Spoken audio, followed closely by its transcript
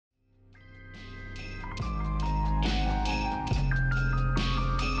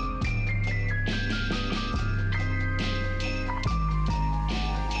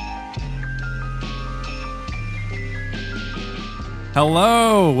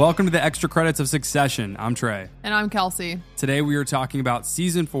Hello, welcome to the Extra Credits of Succession. I'm Trey. And I'm Kelsey. Today we are talking about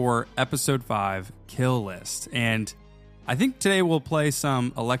Season 4, Episode 5, Kill List. And I think today we'll play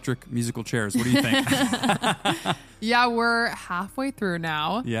some electric musical chairs. What do you think? Yeah, we're halfway through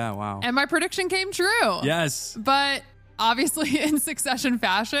now. Yeah, wow. And my prediction came true. Yes. But obviously in Succession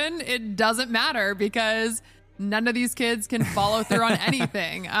fashion, it doesn't matter because none of these kids can follow through on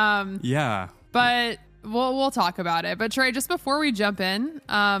anything. Yeah. But we'll talk about it. But Trey, just before we jump in,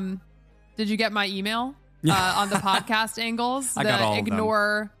 did you get my email on the podcast angles? I got all of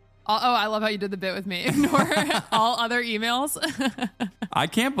them. I love how you did the bit with me. Ignore all other emails. I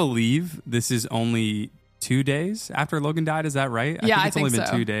can't believe this is only 2 days after Logan died. Is that right? Yeah, I think it's only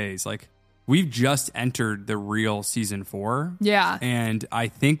so. been 2 days. Like, we've just entered the real Season 4. Yeah. And I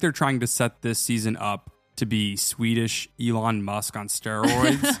think they're trying to set this season up to be Swedish Elon Musk on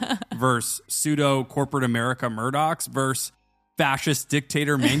steroids versus pseudo corporate America Murdochs versus fascist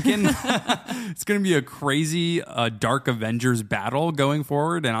dictator Mencken. It's going to be a crazy Dark Avengers battle going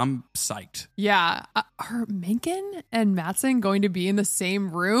forward, and I'm psyched. Yeah. Are Mencken and Matsson going to be in the same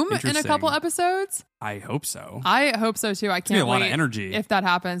room in a couple episodes? I hope so. I hope so too. I can't a lot wait of energy if that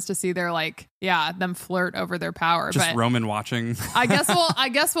happens to see their them flirt over their power. Just but Roman watching. I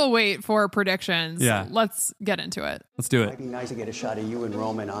guess we'll wait for predictions. Yeah. Let's get into it. Let's do it. It'd be nice to get a shot of you and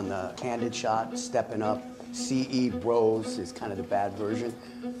Roman on the candid shot, stepping up. CE Bros is kind of the bad version.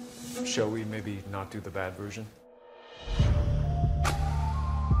 Shall we maybe not do the bad version?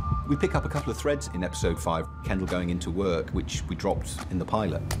 We pick up a couple of threads in episode 5, Kendall going into work, which we dropped in the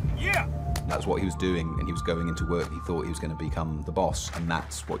pilot. Yeah! That's what he was doing, and he was going into work. He thought he was going to become the boss, and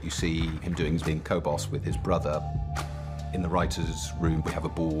that's what you see him doing, is being co-boss with his brother. In the writer's room, we have a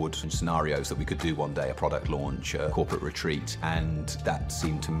board and scenarios that we could do one day, a product launch, a corporate retreat, and that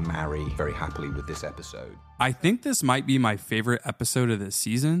seemed to marry very happily with this episode. I think this might be my favorite episode of this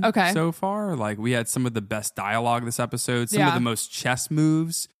season so far. Like, we had some of the best dialogue this episode, some of the most chess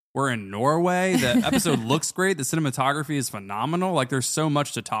moves. We're in Norway. The episode looks great. The cinematography is phenomenal. Like, there's so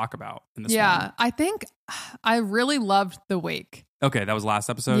much to talk about in this one. Yeah, I think I really loved The Wake. Okay, that was last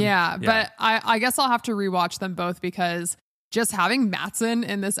episode? Yeah, but I guess I'll have to rewatch them both because just having Matsson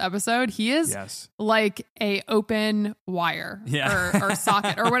in this episode, he is like a open wire or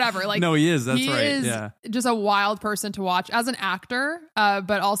socket or whatever. Like, no, he is. That's he right. Is just a wild person to watch as an actor,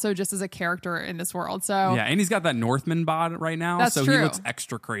 but also just as a character in this world. So yeah, and he's got that Northman bod right now, that's so true. He looks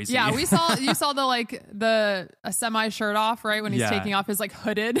extra crazy. Yeah, you saw the a semi shirt off, right, when he's taking off his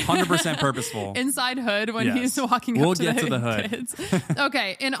hooded 100% purposeful inside hood when he's walking up to the hood. Kids.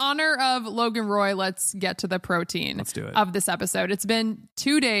 Okay, in honor of Logan Roy, let's get to the protein. Let's do it. Of this episode. It's been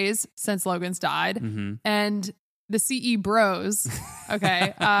 2 days since Logan's died, and the CE Bros,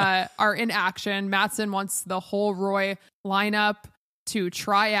 are in action. Matsson wants the whole Roy lineup to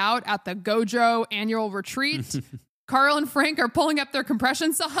try out at the Gojo annual retreat. Carl and Frank are pulling up their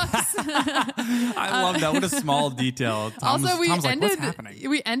compression socks. I love that. What a small detail. Tom's like, what's happening?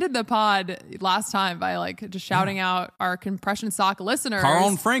 We ended the pod last time by just shouting out our compression sock listeners. Carl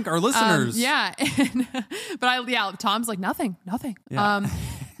and Frank, our listeners. Tom's like, nothing. Yeah.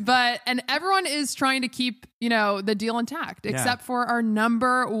 And everyone is trying to keep, the deal intact, except for our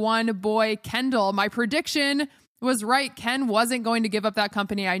number one boy, Kendall. My prediction was right. Ken wasn't going to give up that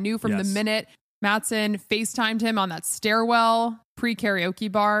company. I knew from the minute Matsson FaceTimed him on that stairwell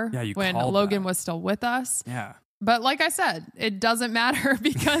pre-karaoke bar when Logan was still with us. Yeah. But like I said, it doesn't matter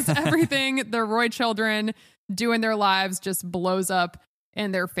because everything the Roy children do in their lives just blows up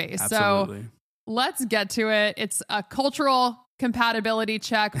in their face. Absolutely. So let's get to it. It's a cultural compatibility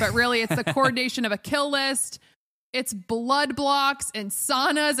check, but really it's the coordination of a kill list. It's blood blocks and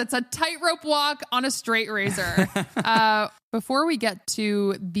saunas. It's a tightrope walk on a straight razor. Before we get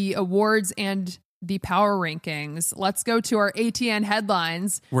to the awards and the power rankings, let's go to our ATN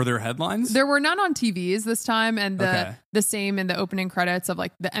headlines. Were there headlines? There were none on TVs this time, and the same in the opening credits of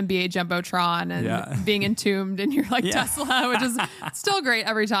the NBA Jumbotron and being entombed in your Tesla, which is still great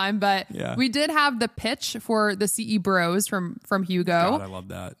every time. But we did have the pitch for the CE Bros from Hugo. God, I love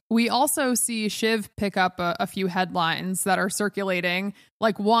that. We also see Shiv pick up a few headlines that are circulating,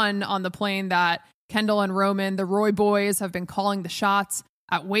 like one on the plane that Kendall and Roman, the Roy boys, have been calling the shots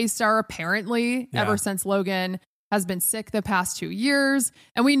at Waystar apparently ever since Logan has been sick the past 2 years.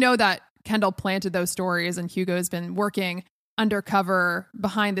 And we know that Kendall planted those stories and Hugo has been working undercover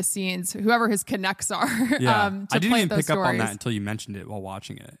behind the scenes, whoever his connects are. I didn't even pick up on that until you mentioned it while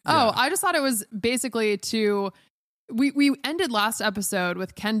watching it. Oh, I just thought it was basically to we ended last episode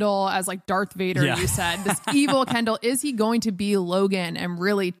with Kendall as like Darth Vader, Yeah. you said. This evil Kendall. Is he going to be Logan and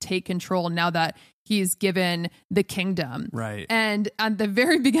really take control now that he's given the kingdom? Right. And at the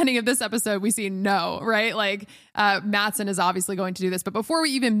very beginning of this episode, we see no, right? Like Matsson is obviously going to do this. But before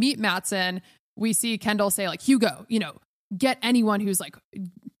we even meet Matsson, we see Kendall say like, Hugo, get anyone who's like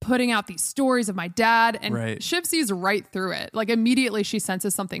putting out these stories of my dad. And Right. Shiv sees right through it. Like immediately she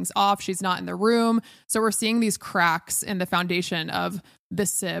senses something's off. She's not in the room. So we're seeing these cracks in the foundation of the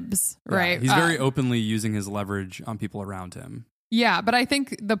Sibs, Yeah, right? he's very openly using his leverage on people around him. Yeah, but I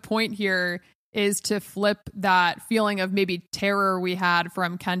think the point here is to flip that feeling of maybe terror we had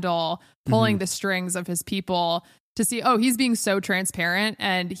from Kendall pulling the strings of his people to see, oh, he's being so transparent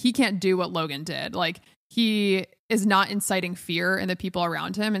and he can't do what Logan did. Like he is not inciting fear in the people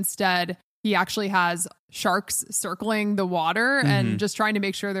around him. Instead, he actually has sharks circling the water and just trying to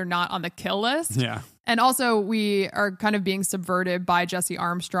make sure they're not on the kill list. Yeah. And also we are kind of being subverted by Jesse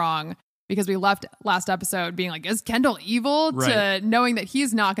Armstrong because we left last episode being like, is Kendall evil? Right. To knowing that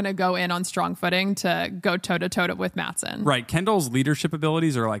he's not going to go in on strong footing to go toe to toe with Matsson. Right. Kendall's leadership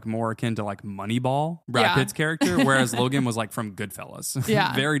abilities are like more akin to like Moneyball, Brad Yeah. Pitt's character, whereas Logan was like from Goodfellas.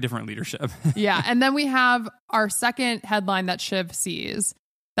 Yeah. Very different leadership. Yeah. And then we have our second headline that Shiv sees,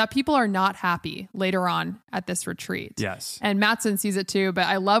 that people are not happy later on at this retreat. Yes. And Matsson sees it too. But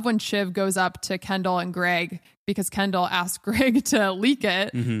I love when Shiv goes up to Kendall and Greg because Kendall asked Greg to leak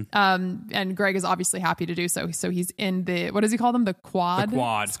it. And Greg is obviously happy to do so. So he's in the, what does he call them? The quad? The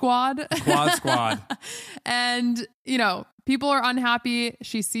quad. Squad? Quad squad. And, people are unhappy.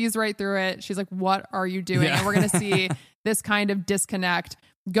 She sees right through it. She's like, what are you doing? Yeah. And we're going to see this kind of disconnect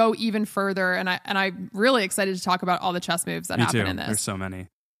go even further. And I'm really excited to talk about all the chess moves that Me happen too. in this. There's so many.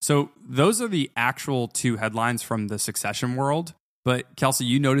 So those are the actual two headlines from the Succession world. But Kelsey,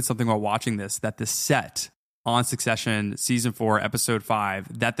 you noted something while watching this, that the set on Succession season 4, episode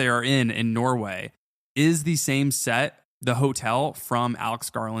 5 that they are in Norway is the same set, the hotel from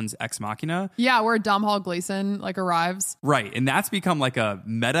Alex Garland's Ex Machina. Yeah, where Domhnall Gleeson arrives. Right. And that's become like a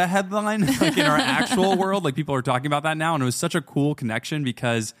meta headline like in our actual world. Like people are talking about that now. And it was such a cool connection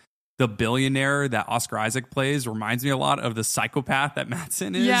because the billionaire that Oscar Isaac plays reminds me a lot of the psychopath that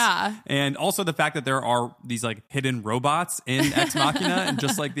Matsson is. Yeah. And also the fact that there are these like hidden robots in Ex Machina and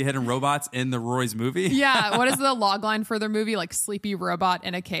just like the hidden robots in the Roy's movie. Yeah. What is the logline for their movie? Like sleepy robot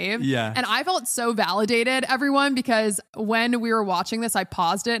in a cave. Yeah. And I felt so validated, everyone, because when we were watching this, I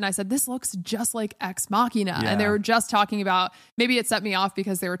paused it and I said, this looks just like Ex Machina. Yeah. And they were just talking about, maybe it set me off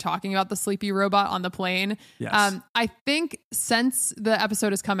because they were talking about the sleepy robot on the plane. Yes. I think since the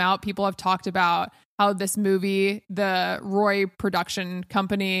episode has come out, people have talked about how this movie, the Roy production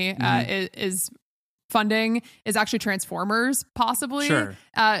company, is funding is actually Transformers, possibly. Sure.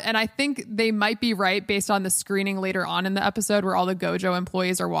 And I think they might be right based on the screening later on in the episode where all the Gojo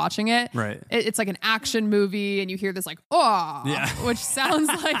employees are watching it. Right. It's like an action movie and you hear this like, oh, Yeah. which sounds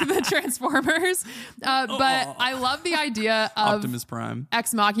like the Transformers. But I love the idea of Optimus Prime.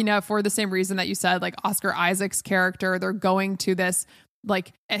 Ex Machina for the same reason that you said, like Oscar Isaac's character, they're going to this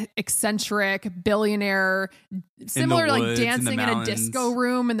like eccentric billionaire, similar to like woods, in the dancing in a mountains. disco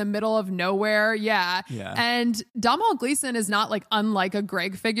room in the middle of nowhere. Yeah. Yeah. And Domhnall Gleeson is not like unlike a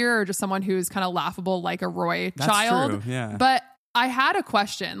Greg figure or just someone who's kind of laughable like a Roy That's child. true, yeah. But I had a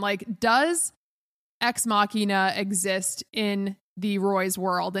question, like, does Ex Machina exist in the Roy's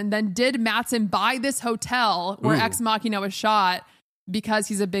world? And then did Matsson buy this hotel where Ooh. Ex Machina was shot because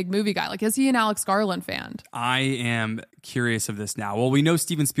he's a big movie guy? Like, is he an Alex Garland fan? I am curious of this now. Well, we know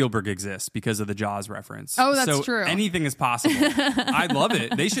Steven Spielberg exists because of the Jaws reference. Oh, that's so true. Anything is possible. I love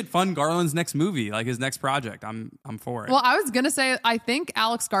it. They should fund Garland's next movie, like his next project. I'm for it. Well, I was going to say, I think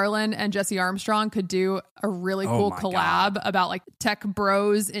Alex Garland and Jesse Armstrong could do a really cool my collab God. about like tech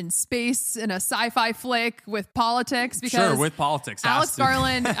bros in space in a sci-fi flick with politics. Because sure, with politics. has Alex to.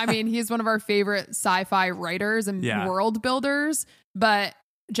 Garland, I mean, he's one of our favorite sci-fi writers and Yeah. world builders, but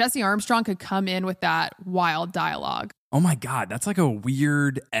Jesse Armstrong could come in with that wild dialogue. Oh my God, that's like a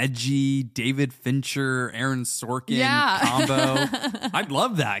weird, edgy David Fincher, Aaron Sorkin Yeah. combo. I'd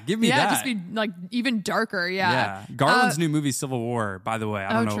love that. Give me Yeah, that. just be like even darker. Yeah. Garland's new movie, Civil War, by the way.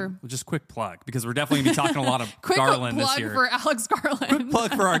 I don't know. true. Just quick plug, because we're definitely going to be talking a lot of Quick Garland plug this year. for Alex Garland. Quick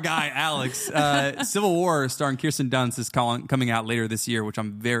plug for our guy, Alex. Civil War, starring Kirsten Dunst, is coming out later this year, which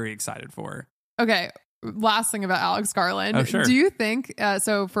I'm very excited for. Okay. Last thing about Alex Garland. Oh, sure. Do you think,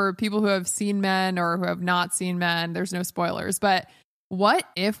 so for people who have seen Men or who have not seen Men, there's no spoilers, but what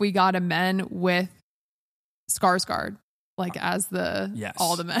if we got a Men with Skarsgård? like as the Yes.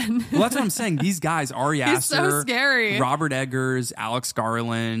 all the men. Well, that's what I'm saying. These guys, Ari He's so Aster, scary. Robert Eggers, Alex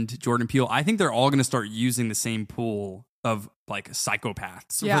Garland, Jordan Peele, I think they're all going to start using the same pool of like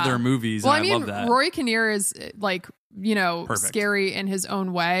psychopaths for their movies. Well, and I mean, love that. Roy Kinnear is like, Perfect. scary in his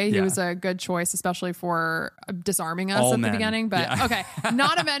own way. He Yeah. was a good choice, especially for disarming us All at men. the beginning. But Yeah. okay,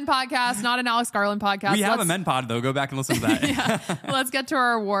 not a men podcast, not an Alex Garland podcast. We have a Let's- men pod though. Go back and listen to that. yeah. Let's get to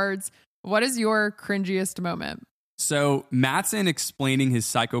our awards. What is your cringiest moment? So Mattson explaining his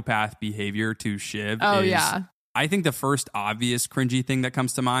psychopath behavior to Shiv. Oh, is, yeah. I think the first obvious cringy thing that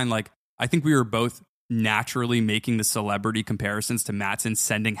comes to mind, like I think we were both naturally making the celebrity comparisons to Mattson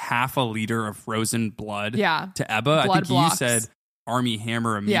sending half a liter of frozen blood Yeah. to Ebba. I Blood think blocks. you said Army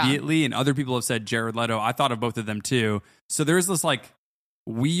Hammer Yeah. immediately, and other people have said Jared Leto. I thought of both of them too. So there's this like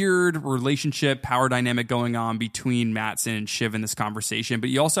weird relationship power dynamic going on between Mattson and Shiv in this conversation, but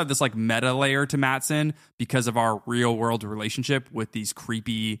you also have this like meta layer to Mattson because of our real world relationship with these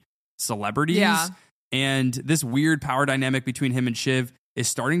creepy celebrities. Yeah. And this weird power dynamic between him and Shiv is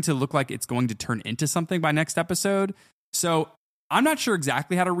starting to look like it's going to turn into something by next episode. So I'm not sure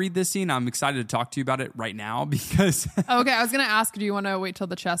exactly how to read this scene. I'm excited to talk to you about it right now because Okay, I was going to ask, do you want to wait till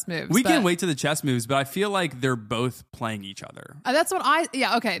the chess moves? we can But- wait to the chess moves, but I feel like they're both playing each other. That's what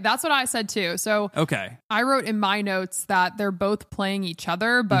that's what I said too. So Okay. I wrote in my notes that they're both playing each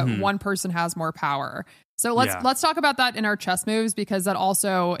other, but Mhm. one person has more power. So Yeah. let's talk about that in our chess moves because that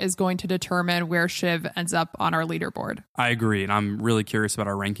also is going to determine where Shiv ends up on our leaderboard. I agree. And I'm really curious about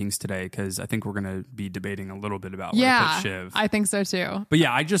our rankings today because I think we're going to be debating a little bit about where to Yeah, put Shiv. I think so too. But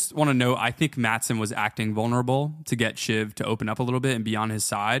yeah, I just want to know, I think Mattson was acting vulnerable to get Shiv to open up a little bit and be on his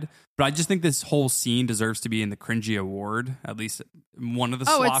side. But I just think this whole scene deserves to be in the cringy award, at least one of the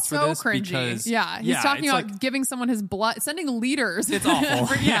Oh, slots it's for so this. cringy. Because, Yeah, he's talking it's about like- giving someone his blood, sending liters. It's awful.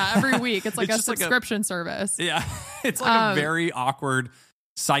 every week. It's like It's a just like a- subscription service. yeah, it's like a very awkward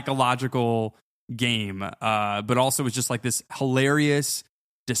psychological game. But also it's just like this hilarious,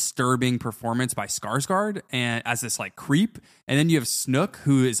 disturbing performance by Skarsgård and as this like creep. And then you have Snook,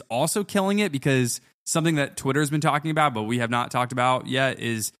 who is also killing it because something that Twitter's been talking about, but we have not talked about yet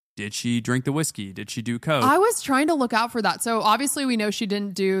is, did she drink the whiskey? Did she do coke? I was trying to look out for that. So obviously we know she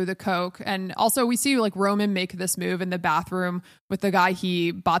didn't do the coke. And also we see like Roman make this move in the bathroom with the guy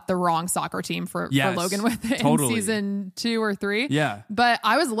he bought the wrong soccer team for Yes, Logan with in totally. season 2 or 3. Yeah. But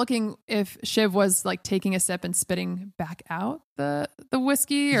I was looking if Shiv was like taking a sip and spitting back out the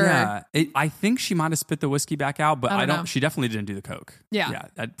whiskey or Yeah, I think she might have spit the whiskey back out, but I I don't don't. know. She definitely didn't do the coke. Yeah.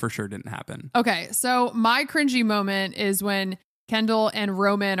 That for sure didn't happen. Okay, so my cringy moment is when Kendall and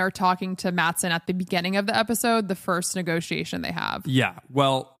Roman are talking to Mattson at the beginning of the episode, the first negotiation they have. Yeah.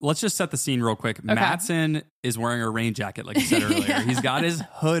 Well, let's just set the scene real quick. Mattson is wearing a rain jacket, like you said earlier. Yeah. He's got his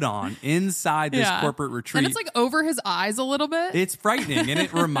hood on inside this Yeah. corporate retreat. And it's like over his eyes a little bit. It's frightening, and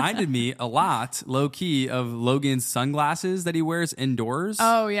it reminded me a lot, low key, of Logan's sunglasses that he wears indoors.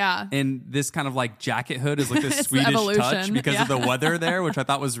 Oh, yeah. And this kind of like jacket hood is like this It's the Swedish touch evolution. because of Yeah. the weather there, which I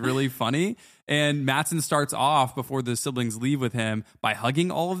thought was really funny. And Mattson starts off before the siblings leave with him by hugging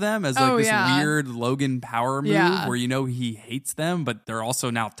all of them as like Oh, this yeah. weird Logan power move Yeah. where you know he hates them, but they're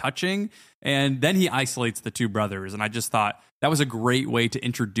also now touching. And then he isolates the two brothers. And I just thought that was a great way to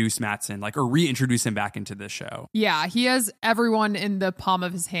introduce Mattson, like, or reintroduce him back into this show. Yeah, he has everyone in the palm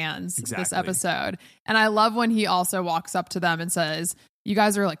of his hands this Exactly. episode. And I love when he also walks up to them and says, you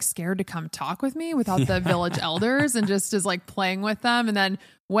guys are like scared to come talk with me without the village elders, and just is like playing with them. And then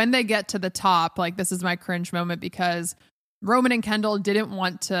when they get to the top, like this is my cringe moment because Roman and Kendall didn't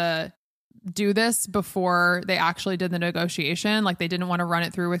want to do this before they actually did the negotiation. Like they didn't want to run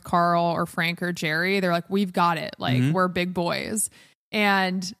it through with Carl or Frank or Jerry. They're like, we've got it. Like we're big boys.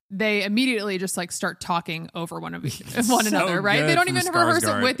 And they immediately just like start talking over one another, right? good They don't from even rehearse it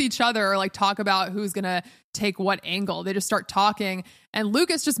Skarsgård. with each other or like talk about who's going to take what angle. They just start talking, and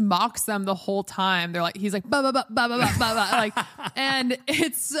Lucas just mocks them the whole time. They're like, he's like, ba ba ba ba ba ba ba, like, and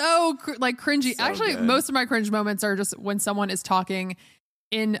it's so like cringy. Actually, good. most of my cringe moments are just when someone is talking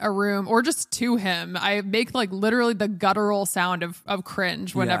in a room or just to him. I make like literally the guttural sound of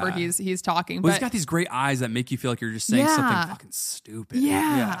cringe whenever Yeah. he's talking. Well, but he's got these great eyes that make you feel like you're just saying Yeah. something fucking stupid.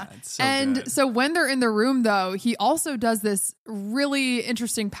 yeah. It's so and good. so when they're in the room though, he also does this really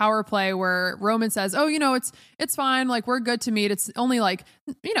interesting power play where Roman says, oh, it's fine. Like we're good to meet. It's only like,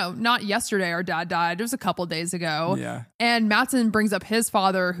 not yesterday our dad died. It was a couple days ago. Yeah. And Mattson brings up his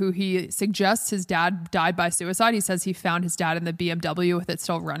father, who he suggests his dad died by suicide. He says he found his dad in the BMW with it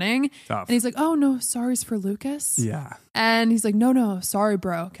still running. Tough. And he's like, oh no, sorry's for Lucas. Yeah. And he's like, no, sorry,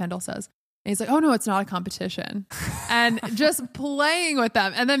 bro, Kendall says. And he's like, oh no, it's not a competition. And just playing with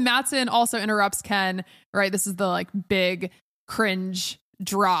them. And then Matsson also interrupts Ken, right? This is the like big cringe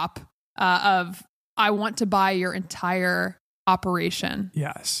drop of, I want to buy your entire operation.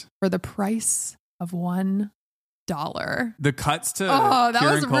 Yes. For the price of $1. The cuts to that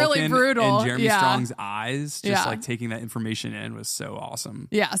Kieran was really Culkin brutal. and Jeremy Strong's eyes, just Yeah. like taking that information in was so awesome.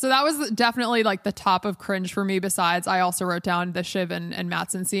 Yeah, so that was definitely like the top of cringe for me. Besides, I also wrote down the Shiv and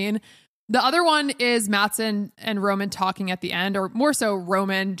Matsson scene. The other one is Matsson and Roman talking at the end, or more so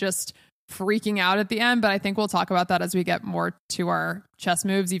Roman just freaking out at the end. But I think we'll talk about that as we get more to our chess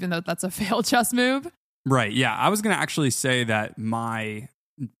moves, even though that's a failed chess move. Right. Yeah. I was going to actually say that my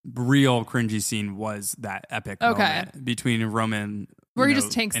real cringy scene was that epic moment between Roman, where he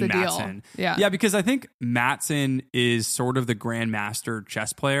just tanks and the Matsson. deal. Yeah. Yeah. Because I think Matsson is sort of the grandmaster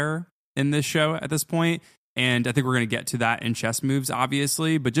chess player in this show at this point. And I think we're going to get to that in chess moves,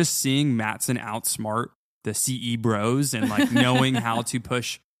 obviously. But just seeing Matsson outsmart the CE bros and like knowing how to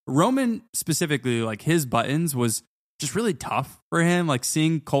push Roman specifically, like his buttons was just really tough for him. Like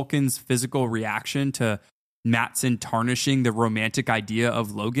seeing Culkin's physical reaction to Matsson tarnishing the romantic idea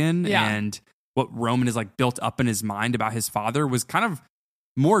of Logan and what Roman is like built up in his mind about his father was kind of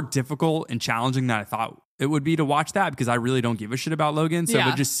more difficult and challenging than I thought it would be to watch that, because I really don't give a shit about Logan. So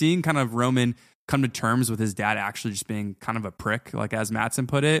but just seeing kind of Roman come to terms with his dad actually just being kind of a prick, like as Matsson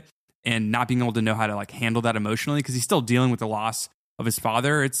put it, and not being able to know how to like handle that emotionally because he's still dealing with the loss of his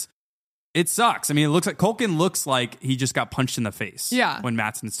father. It sucks. I mean, it looks like Culkin looks like he just got punched in the face when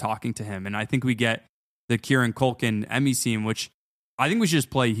Matsson's talking to him. And I think we get the Kieran Culkin Emmy scene, which I think we should just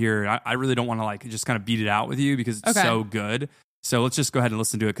play here. I really don't want to like just kind of beat it out with you because it's so good. So let's just go ahead and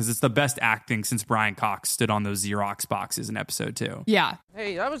listen to it because it's the best acting since Brian Cox stood on those Xerox boxes in episode 2. Yeah.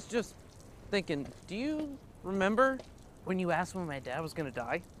 Hey, I was just thinking, do you remember when you asked when my dad was gonna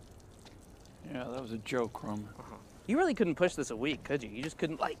die? Yeah, that was a joke, Roman. You really couldn't push this a week, could you? You just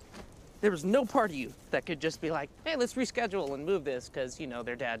couldn't, like, there was no part of you that could just be like, hey, let's reschedule and move this because, you know,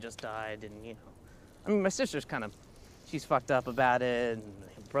 their dad just died and, you know. I mean, my sister's kind of, she's fucked up about it and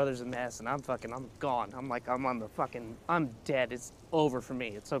my brother's a mess and I'm gone. I'm dead. It's over for me.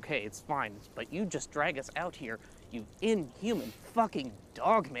 It's okay. It's fine. But you just drag us out here, you inhuman fucking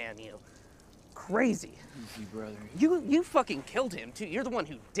dog man, you. Crazy. Easy, brother. You fucking killed him too. You're the one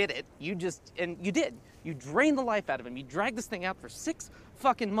who did it. You did. You drained the life out of him. You dragged this thing out for 6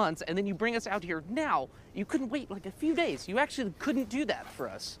 fucking months and then you bring us out here now. You couldn't wait like a few days. You actually couldn't do that for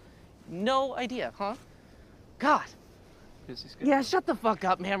us. No idea, huh? God. Yeah, shut the fuck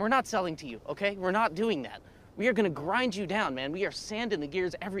up, man. We're not selling to you, okay? We're not doing that. We are gonna grind you down, man. We are sanding the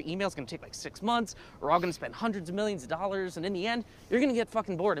gears. Every email's gonna take like 6 months. We're all gonna spend hundreds of millions of dollars, and in the end, you're gonna get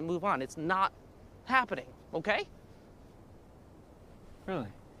fucking bored and move on. It's not happening, okay? Really?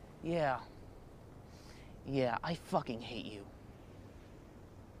 Yeah. Yeah, I fucking hate you.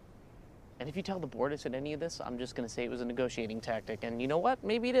 And if you tell the board I said any of this, I'm just gonna say it was a negotiating tactic. And you know what?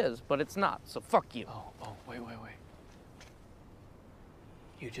 Maybe it is, but it's not. So fuck you. Oh, wait.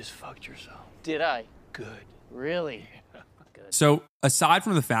 You just fucked yourself. Did I? Good. Really? Good. So aside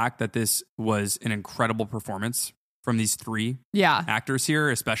from the fact that this was an incredible performance from these 3 actors here,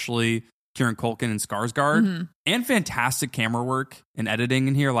 especially Kieran Culkin and Skarsgård, and fantastic camera work and editing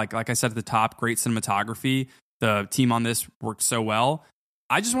in here. Like I said at the top, great cinematography. The team on this worked so well.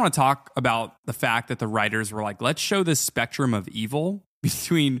 I just want to talk about the fact that the writers were like, let's show this spectrum of evil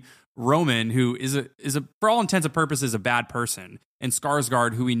between Roman, who is for all intents and purposes, a bad person, and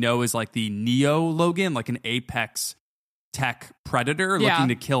Skarsgård, who we know is like the Neo Logan, like an apex tech predator looking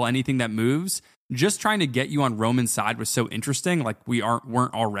to kill anything that moves. Just trying to get you on Roman's side was so interesting. Like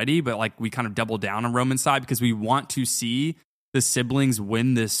weren't already, but like we kind of doubled down on Roman's side because we want to see the siblings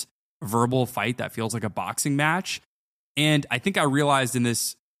win this verbal fight that feels like a boxing match. And I think I realized in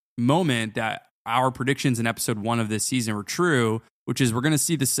this moment that our predictions in episode 1 of this season were true, which is we're going to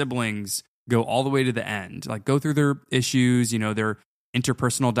see the siblings go all the way to the end, like go through their issues, you know, their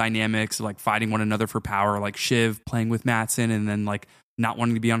interpersonal dynamics, like fighting one another for power, like Shiv playing with Matsson and then like not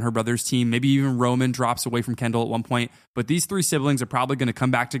wanting to be on her brother's team. Maybe even Roman drops away from Kendall at one point. But these 3 siblings are probably going to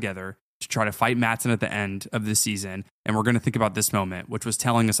come back together to try to fight Matsson at the end of this season. And we're going to think about this moment, which was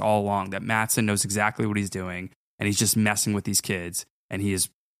telling us all along that Matsson knows exactly what he's doing. And he's just messing with these kids and he is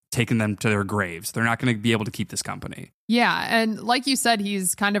taking them to their graves. They're not going to be able to keep this company. Yeah. And like you said,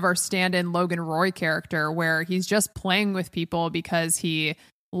 he's kind of our stand-in Logan Roy character where he's just playing with people because he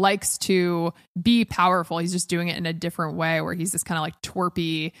likes to be powerful. He's just doing it in a different way where he's this kind of like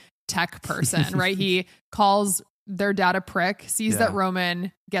twerpy tech person, right? He calls their dad a prick, sees that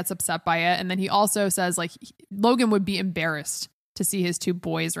Roman gets upset by it. And then he also says like Logan would be embarrassed to see his 2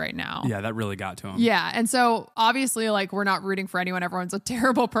 boys right now. Yeah, that really got to him. Yeah. And so obviously, like, we're not rooting for anyone. Everyone's a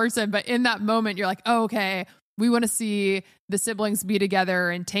terrible person. But in that moment, you're like, oh, okay, we want to see the siblings be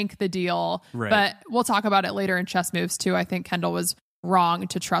together and tank the deal. Right. But we'll talk about it later in chess moves too. I think Kendall was wrong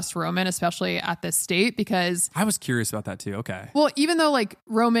to trust Roman, especially at this state, because I was curious about that too. Okay. well, even though like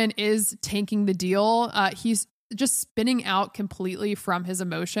Roman is tanking the deal, he's just spinning out completely from his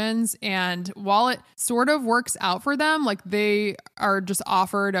emotions. And while it sort of works out for them, like they are just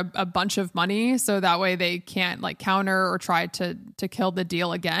offered a bunch of money so that way they can't like counter or try to kill the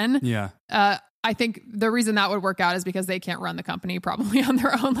deal again. Yeah. I think the reason that would work out is because they can't run the company probably on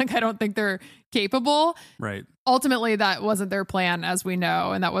their own. Like, I don't think they're capable. Right. Ultimately, that wasn't their plan, as we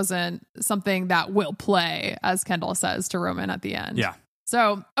know. And that wasn't something that will play, as Kendall says to Roman at the end. Yeah.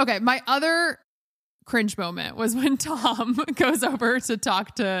 So, okay. My other cringe moment was when Tom goes over to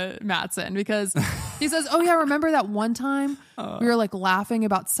talk to Matsson because he says, oh yeah, remember that one time we were like laughing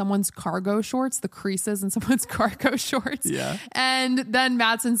about someone's cargo shorts, the creases in someone's cargo shorts. Yeah. And then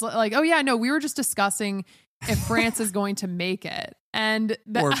Madsen's like, oh yeah, no, we were just discussing if France is going to make it. And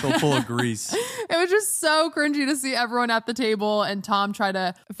Or full of grease. it was just so cringy to see everyone at the table and Tom try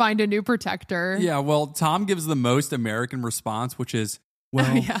to find a new protector. Yeah. Well, Tom gives the most American response, which is,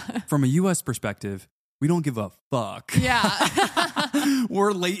 well, from a U.S. perspective, we don't give a fuck. Yeah.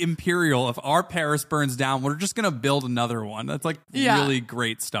 We're late imperial. If our Paris burns down, we're just going to build another one. That's like really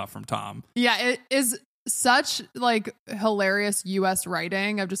great stuff from Tom. Yeah, it is such like hilarious US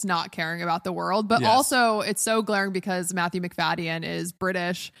writing of just not caring about the world, but also it's so glaring because Matthew McFadden is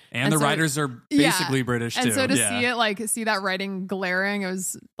British. And the so, writers are basically British too. And so to see it like see that writing glaring, it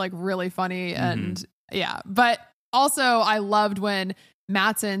was like really funny and but also I loved when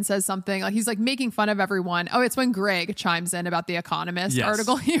Matsson says something like he's like making fun of everyone. Oh, it's when Greg chimes in about the Economist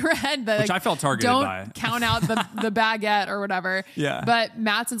article he read, which I felt targeted don't by. Count out the baguette or whatever. Yeah. But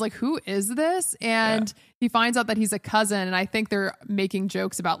Matsson's like, who is this? And he finds out that he's a cousin, and I think they're making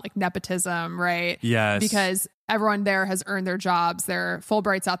jokes about like nepotism, right? Yes. Because everyone there has earned their jobs. They're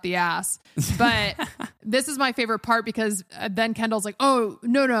Fulbrights out the ass. But this is my favorite part because then Kendall's like, oh,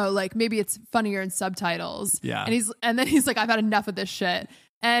 no, like maybe it's funnier in subtitles. Yeah. And then he's like, I've had enough of this shit.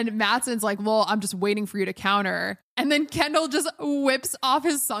 And Matsson's like, well, I'm just waiting for you to counter. And then Kendall just whips off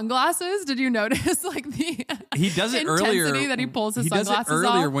his sunglasses. Did you notice like the he does it intensity earlier that he pulls his sunglasses sunglasses He does it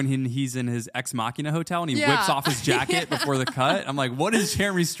earlier off? when he's in his Ex Machina hotel and he whips off his jacket before the cut. I'm like, what is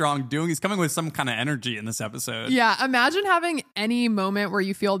Jeremy Strong doing? He's coming with some kind of energy in this episode. Yeah, imagine having any moment where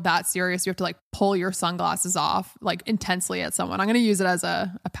you feel that serious. You have to like pull your sunglasses off like intensely at someone. I'm going to use it as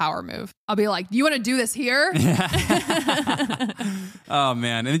a power move. I'll be like, do you want to do this here? Oh,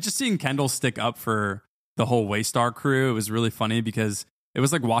 man. And just seeing Kendall stick up for the whole Waystar crew, it was really funny because it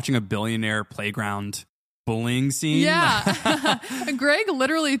was like watching a billionaire playground bullying scene. Yeah. And Greg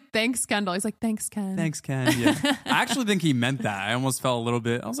literally thanks Kendall. He's like, thanks, Ken. Thanks, Ken. Yeah. I actually think he meant that. I almost felt a little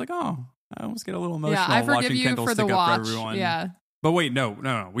bit, I was like, oh, I almost get a little emotional I forgive watching you Kendall for stick the up watch. for everyone. Yeah. But wait,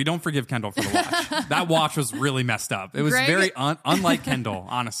 no. We don't forgive Kendall for the watch. That watch was really messed up. It was Greg, very unlike Kendall,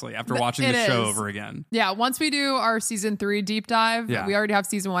 honestly, after watching the show over again. Yeah. Once we do our season 3 deep dive, we already have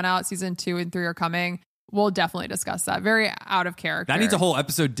season 1 out. Season 2 and 3 are coming. We'll definitely discuss that. Very out of character. That needs a whole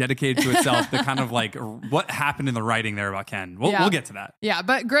episode dedicated to itself. The kind of like what happened in the writing there about Ken. We'll get to that. Yeah,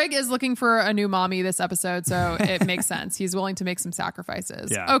 but Greg is looking for a new mommy this episode, so it makes sense. He's willing to make some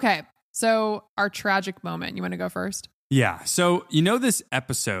sacrifices. Yeah. Okay, so our tragic moment. You want to go first? Yeah. So, this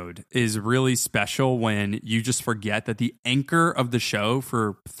episode is really special when you just forget that the anchor of the show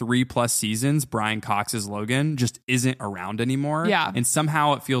for 3+ seasons, Brian Cox's Logan, just isn't around anymore. Yeah. And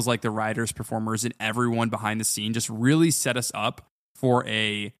somehow it feels like the writers, performers, and everyone behind the scene just really set us up for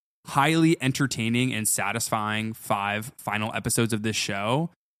a highly entertaining and satisfying 5 final episodes of this show.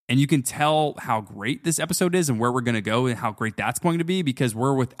 And you can tell how great this episode is and where we're going to go and how great that's going to be because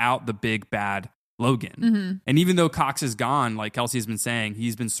we're without the big bad Logan. Mm-hmm. And even though Cox is gone, like Kelsey has been saying,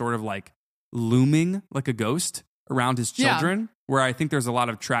 he's been sort of like looming like a ghost around his children, where I think there's a lot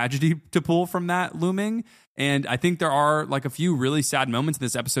of tragedy to pull from that looming. And I think there are like a few really sad moments in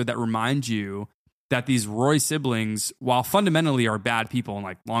this episode that remind you that these Roy siblings, while fundamentally are bad people, and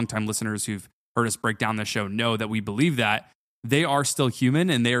like longtime listeners who've heard us break down the show know that we believe that, they are still human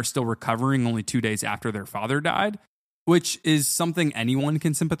and they are still recovering only 2 days after their father died, which is something anyone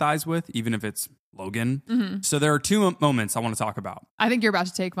can sympathize with, even if it's Logan. Mm-hmm. So there are 2 moments I want to talk about. I think you're about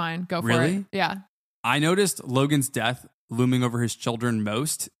to take mine. Go for Really? it. Yeah. I noticed Logan's death looming over his children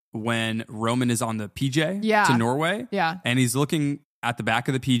most when Roman is on the PJ to Norway. Yeah. And he's looking at the back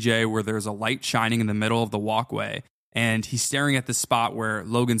of the PJ where there's a light shining in the middle of the walkway. and he's staring at the spot where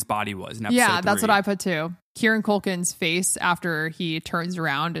Logan's body was in episode Yeah, that's 3. what I put too. Kieran Culkin's face after he turns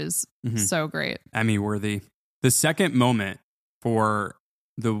around is so great. Emmy worthy. The second moment for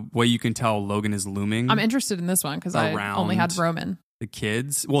the way you can tell Logan is looming. I'm interested in this one because I only had Roman. The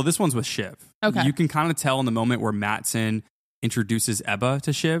kids. Well, this one's with Shiv. Okay. You can kind of tell in the moment where Matsson introduces Ebba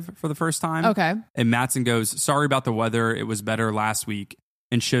to Shiv for the first time. Okay. And Matsson goes, sorry about the weather. It was better last week.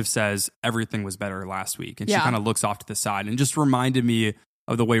 And Shiv says, everything was better last week. And she kind of looks off to the side and just reminded me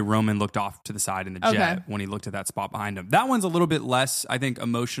of the way Roman looked off to the side in the jet when he looked at that spot behind him. That one's a little bit less, I think,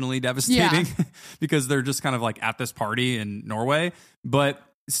 emotionally devastating because they're just kind of like at this party in Norway. But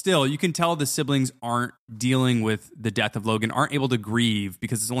still, you can tell the siblings aren't dealing with the death of Logan, aren't able to grieve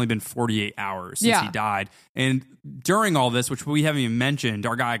because it's only been 48 hours since he died. And during all this, which we haven't even mentioned,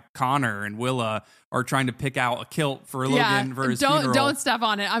 our guy Connor and Willa are trying to pick out a kilt for Logan for his funeral. Don't step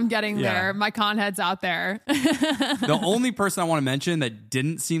on it. I'm getting there. My con head's out there. The only person I want to mention that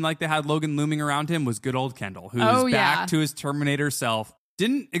didn't seem like they had Logan looming around him was good old Kendall, who is back to his Terminator self.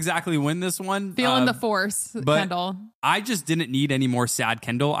 Didn't exactly win this one. Feeling the force, Kendall. I just didn't need any more sad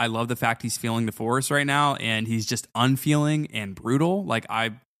Kendall. I love the fact he's feeling the force right now, and he's just unfeeling and brutal. Like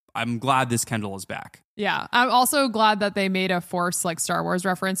I'm glad this Kendall is back. Yeah. I'm also glad that they made a force like Star Wars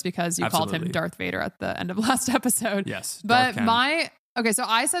reference because you called him Darth Vader at the end of last episode. Yes. But so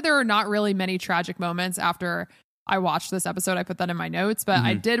I said there were not really many tragic moments after I watched this episode. I put that in my notes, but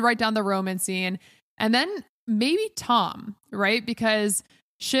I did write down the Roman scene and then maybe Tom, right? Because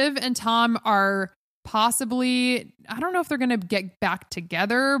Shiv and Tom are possibly, I don't know if they're going to get back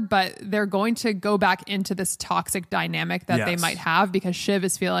together, but they're going to go back into this toxic dynamic that they might have because Shiv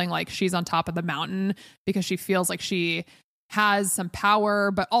is feeling like she's on top of the mountain because she feels like she has some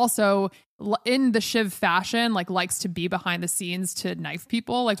power, but also in the Shiv fashion, like likes to be behind the scenes to knife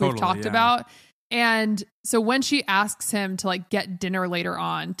people like we've talked about. And so when she asks him to like get dinner later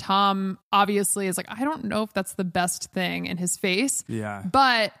on, Tom obviously is like, I don't know if that's the best thing in his face. Yeah.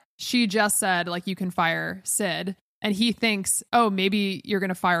 But she just said like, you can fire Sid. And he thinks, oh, maybe you're going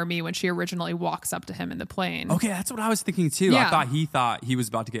to fire me when she originally walks up to him in the plane. Okay, that's what I was thinking too. Yeah. I thought he was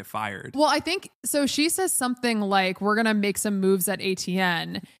about to get fired. Well, I think, so she says something like, we're going to make some moves at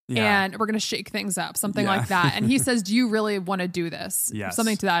ATN and we're going to shake things up, something like that. And he says, do you really want to do this? Yes.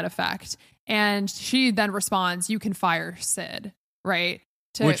 Something to that effect. And she then responds, you can fire Sid, right?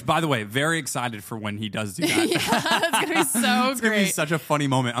 Which, by the way, very excited for when he does do that. That's going to be so It's great. going to be such a funny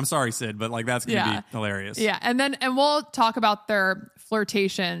moment. I'm sorry, Sid, but like that's going to be hilarious. Yeah. And we'll talk about their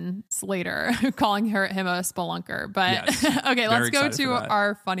flirtations later, calling him a spelunker. But okay, let's go to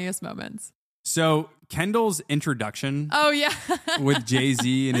our funniest moments. So Kendall's introduction Oh, with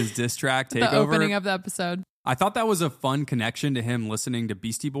Jay-Z and his diss track Takeover. The opening of the episode. I thought that was a fun connection to him listening to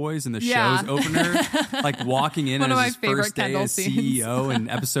Beastie Boys in the show's opener, like walking in One of as my his favorite first day Kendall as scenes. CEO in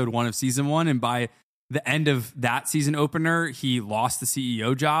episode 1 of season 1. And by the end of that season opener, he lost the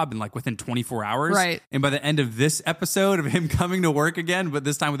CEO job in like within 24 hours. Right. And by the end of this episode of him coming to work again, but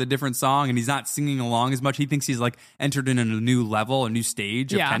this time with a different song, and he's not singing along as much, he thinks he's like entered in a new level, a new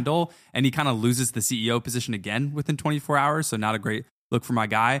stage of Kendall. And he kind of loses the CEO position again within 24 hours. So not a great look for my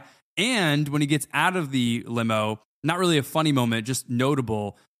guy. And when he gets out of the limo, not really a funny moment, just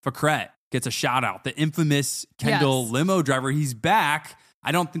notable, Fakret gets a shout out. The infamous Kendall limo driver. He's back.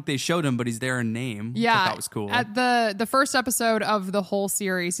 I don't think they showed him, but he's there in name. Yeah. Which I thought was cool. At the first episode of the whole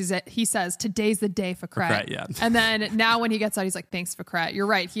series, he says, today's the day, Fakret. Yeah. And then now when he gets out, he's like, thanks, Fakret. You're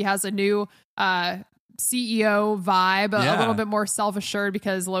right. He has a new CEO vibe, a little bit more self-assured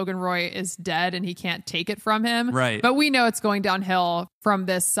because Logan Roy is dead and he can't take it from him. Right. But we know it's going downhill from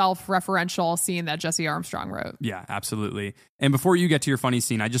this self-referential scene that Jesse Armstrong wrote. Yeah, absolutely. And before you get to your funny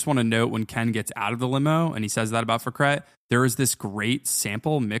scene, I just want to note when Ken gets out of the limo and he says that about Fakret, there is this great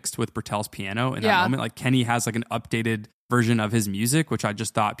sample mixed with Bertel's piano in that moment. Like Kenny has like an updated version of his music, which I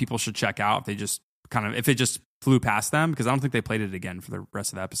just thought people should check out if it just flew past them, because I don't think they played it again for the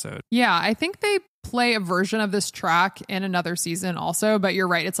rest of the episode. Yeah, I think they play a version of this track in another season also, but you're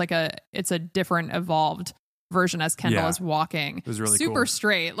right. It's like it's a different evolved version as Kendall is walking. It was really super cool.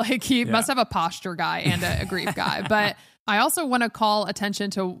 Straight. Like he must have a posture guy and a grief guy. But I also want to call attention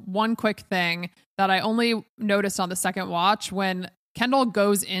to one quick thing that I only noticed on the second watch when Kendall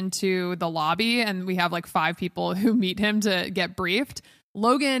goes into the lobby and we have like 5 people who meet him to get briefed.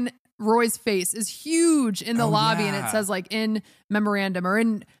 Logan Roy's face is huge in the lobby and it says like in memorandum or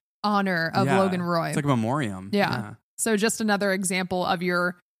in honor of Logan Roy. It's like a memoriam. Yeah. So just another example of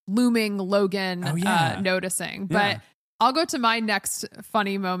your looming Logan noticing. But I'll go to my next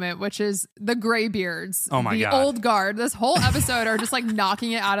funny moment, which is the Graybeards. Oh my the God. old guard. This whole episode are just like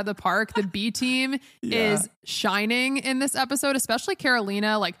knocking it out of the park. The B team is shining in this episode, especially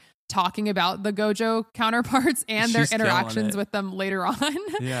Carolina, like talking about the Gojo counterparts and their She's killing interactions it. with them later on.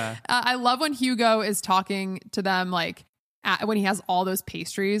 Yeah. I love when Hugo is talking to them, like when he has all those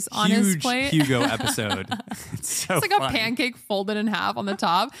pastries on his Huge plate. Hugo episode. It's so It's like funny. a pancake folded in half on the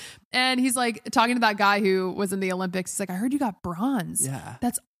top. And he's like talking to that guy who was in the Olympics. He's like, I heard you got bronze. Yeah.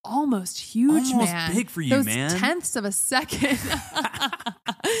 That's almost huge, Almost man. big for you, Those man. tenths of a second.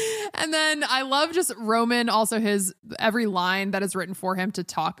 And then I love just Roman, also his every line that is written for him to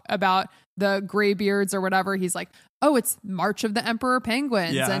talk about the Graybeards or whatever. He's like, oh, it's March of the Emperor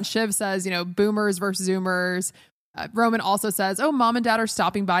Penguins. Yeah. And Shiv says, boomers versus zoomers. Roman also says, oh, mom and dad are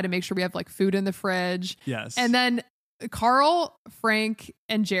stopping by to make sure we have like food in the fridge. Yes. And then Carl, Frank,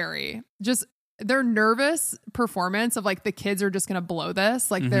 and Jerry, just their nervous performance of like the kids are just going to blow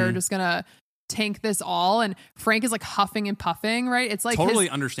this. Like they're just going to tank this all. And Frank is like huffing and puffing, right? It's like Totally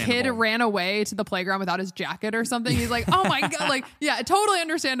his understandable. kid ran away to the playground without his jacket or something. He's like, oh my God. Like, yeah, totally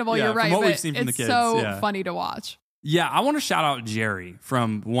understandable. Yeah, You're from right. what But we've seen from the it's kids, so yeah. funny to watch. Yeah, I want to shout out Jerry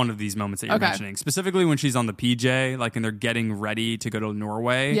from one of these moments that you're Okay. mentioning, specifically when she's on the PJ, like, and they're getting ready to go to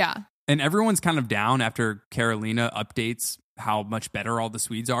Norway. Yeah. And everyone's kind of down after Carolina updates how much better all the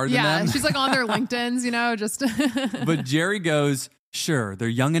Swedes are than Yeah. them. She's like on their LinkedIns, just. But Jerry goes, sure, they're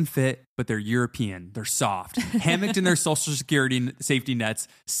young and fit, but they're European. They're soft, hammocked in their social security safety nets,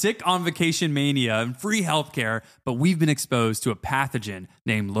 sick on vacation mania and free healthcare. But we've been exposed to a pathogen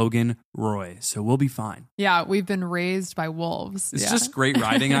named Logan Roy. So we'll be fine. Yeah. We've been raised by wolves. It's Yeah. just great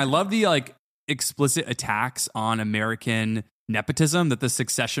writing. I love the like explicit attacks on American nepotism that the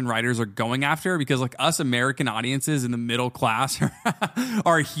Succession writers are going after, because like us American audiences in the middle class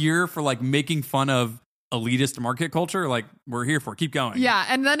are here for like making fun of elitist market culture. Like, we're here for. Keep going. Yeah.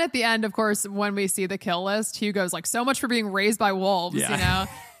 And then at the end, of course, when we see the kill list, Hugo's like, so much for being raised by wolves, Yeah.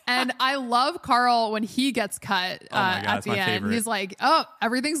 And I love Carl when he gets cut Oh my God, at it's the my end. favorite. He's like, oh,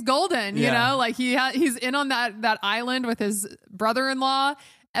 everything's golden, Yeah. like he's in on that island with his brother-in-law.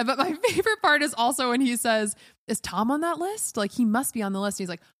 But my favorite part is also when he says, is Tom on that list? Like, he must be on the list. He's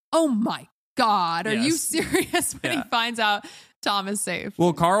like, oh my God, are you Yes. serious? When Yeah. he finds out Tom is safe.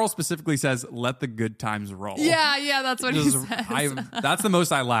 Well, Carl specifically says, let the good times roll. Yeah, that's what he Just- says. that's the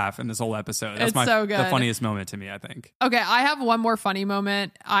most I laugh in this whole episode. That's It's so the good. funniest moment to me, I think. Okay, I have one more funny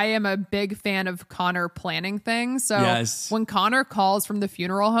moment. I am a big fan of Connor planning things. So Yes. when Connor calls from the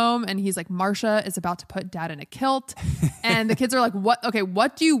funeral home and he's like, Marcia is about to put dad in a kilt. And the kids are like,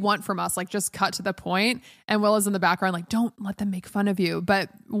 what do you want from us? Like, just cut to the point. And Will is in the background, like, don't let them make fun of you. But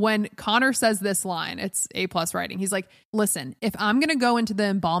when Connor says this line, it's A+ writing. He's like, listen, if I'm going to go into the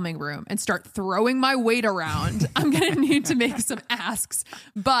embalming room and start throwing my weight around, I'm going to need to make some asks,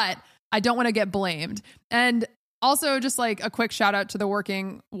 but I don't want to get blamed. And also, just like a quick shout out to the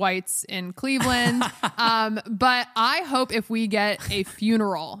working whites in Cleveland. But I hope if we get a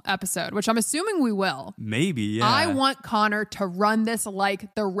funeral episode, which I'm assuming we will, Maybe, yeah. I want Connor to run this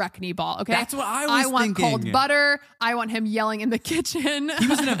like the Wreckney Ball. Okay, That's what I was want thinking. cold butter. I want him yelling in the kitchen. He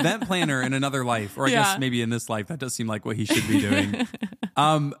was an event planner in another life, or I Yeah. guess maybe in this life. That does seem like what he should be doing.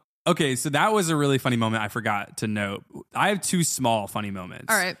 Okay, so that was a really funny moment I forgot to note. I have two small funny moments.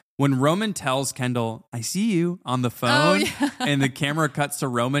 All right. When Roman tells Kendall, I see you on the phone, Oh, yeah. and the camera cuts to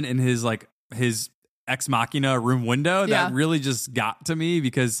Roman in his ex machina room window, Yeah. that really just got to me,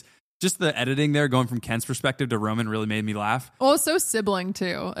 because just the editing there going from Ken's perspective to Roman really made me laugh Well, so sibling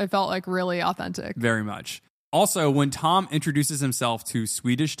too. It felt like really authentic. very much. Also, when Tom introduces himself to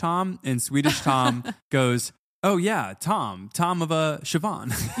Swedish Tom, and Swedish Tom goes, oh yeah, Tom of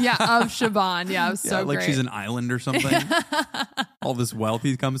Siobhan. Yeah, of Siobhan. Yeah, it was so like great. she's an island or something. All this wealth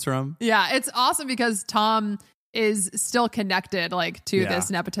he comes from. Yeah, it's awesome because Tom is still connected like to Yeah. this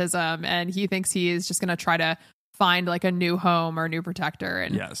nepotism, and he thinks he is just going to try to find like a new home or a new protector,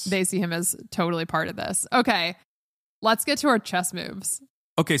 and Yes. they see him as totally part of this. Okay, let's get to our chess moves.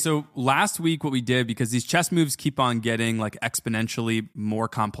 Okay, so last week what we did, because these chess moves keep on getting like exponentially more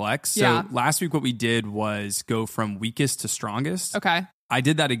complex. So Yeah. last week what we did was go from weakest to strongest. Okay, I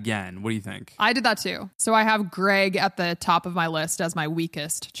did that again. What do you think? I did that too. So I have Greg at the top of my list as my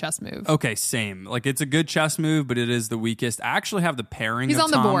weakest chess move. Okay, same. Like, it's a good chess move, but it is the weakest. I actually have the pairing He's of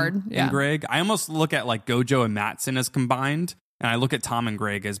on the Tom board, yeah. and Greg. I almost look at like Gojo and Mattson as combined, and I look at Tom and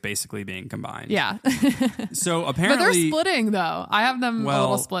Greg as basically being combined. Yeah, So but they're apparently splitting though. I have them a Well,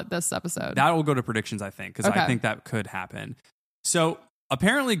 little split this episode. that will go to predictions, I think, because I Okay. think that could happen. So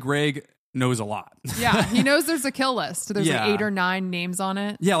apparently Greg knows a lot. Yeah, he knows there's a kill list. There's Yeah. like 8 or 9 names on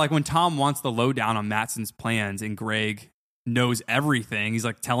it. Yeah, like when Tom wants the lowdown on Mattson's plans, and Greg knows everything. He's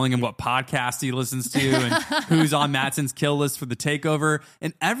like telling him what podcast he listens to and who's on Matsson's kill list for the takeover.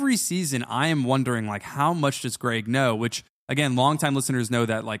 And every season I am wondering like how much does Greg know, which again, longtime listeners know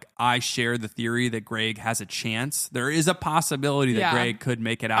that like I share the theory that Greg has a chance. There is a possibility that Greg could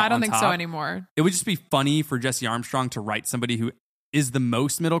make it out. I don't think top. so anymore. It would just be funny for Jesse Armstrong to write somebody who is the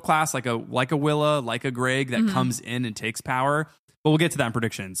most middle class, like a Willa, like a Greg that comes in and takes power. But we'll get to that in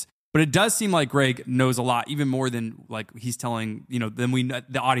predictions. But it does seem like Greg knows a lot, even more than like he's telling, than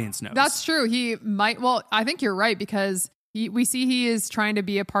the audience knows. That's true. He might. Well, I think you're right because we see he is trying to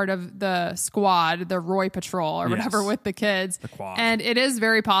be a part of the squad, the Roy Patrol or whatever with the kids. The quad. And it is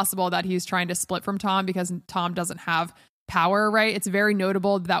very possible that he's trying to split from Tom because Tom doesn't have power, right? It's very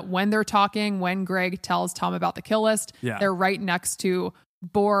notable that when they're talking, when Greg tells Tom about the kill list, they're right next to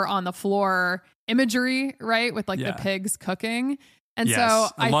boar on the floor imagery, right? With like the pigs cooking. And so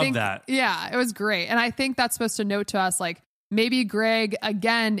I love think that. Yeah, it was great. And I think that's supposed to note to us like maybe Greg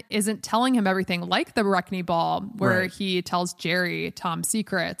again isn't telling him everything like the Wreckney Ball where he tells Jerry Tom's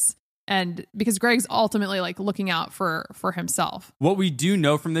secrets. And because Greg's ultimately like looking out for himself. What we do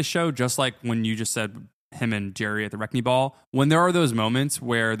know from this show, just like when you just said him and Jerry at the Wreckney Ball, when there are those moments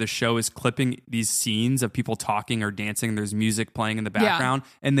where the show is clipping these scenes of people talking or dancing, there's music playing in the background,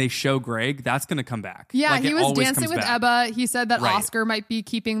 and they show Greg, that's going to come back. Yeah, like he was dancing with Ebba. He said that Oscar might be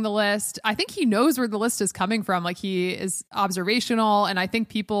keeping the list. I think he knows where the list is coming from. Like he is observational, and I think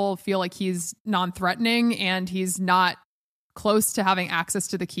people feel like he's non-threatening and he's not close to having access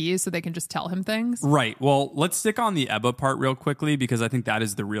to the keys so they can just tell him things. Right. Well, let's stick on the Ebba part real quickly because I think that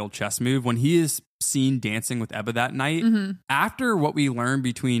is the real chess move. When he is seen dancing with Ebba that night, after what we learned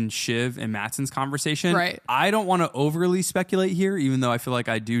between Shiv and Matsson's conversation, I don't want to overly speculate here, even though I feel like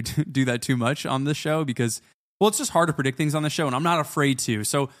I do that too much on this show because, well, it's just hard to predict things on the show and I'm not afraid to.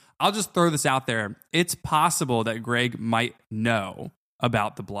 So I'll just throw this out there. It's possible that Greg might know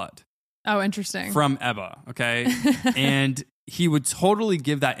about the blood. Oh, interesting. From Ebba, okay? And he would totally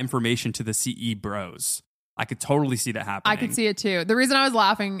give that information to the CE bros. I could totally see that happening. I could see it too. The reason I was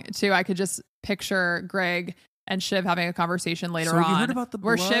laughing too, I could just picture Greg and Shiv having a convetion later on. You heard about the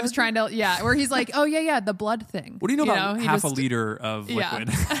blood? Where Shiv's trying to, where he's like, oh yeah, the blood thing. What do you know about half a liter of liquid?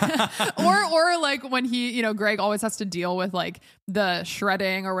 or like when he, Greg always has to deal with like the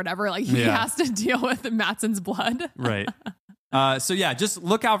shredding or whatever. Like he has to deal with Matsson's blood. Right. So yeah, just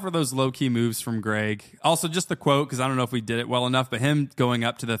look out for those low-key moves from Greg. Also, just the quote, because I don't know if we did it well enough, but him going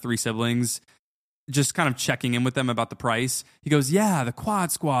up to the three siblings, just kind of checking in with them about the price. He goes, yeah, the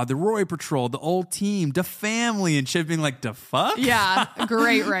Quad Squad, the Roy Patrol, the old team, the family, and Shiv being like, the fuck? Yeah,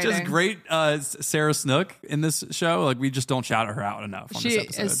 great writing. Just great Sarah Snook in this show. Like, we just don't shout her out enough on this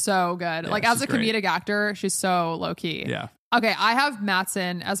episode. She is so good. Yeah, like, as a great. comedic actor, she's so low-key. Yeah. Okay, I have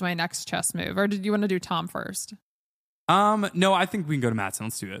Matsson as my next chess move. Or did you want to do Tom first? No, I think we can go to Matsson.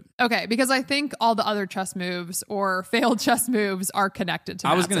 Let's do it. Okay, because I think all the other chess moves or failed chess moves are connected to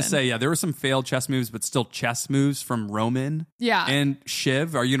Matsson. I was going to say, there were some failed chess moves, but still chess moves from Roman. Yeah. And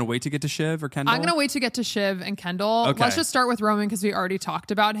Shiv. Are you going to wait to get to Shiv or Kendall? I'm going to wait to get to Shiv and Kendall. Okay. Let's just start with Roman because we already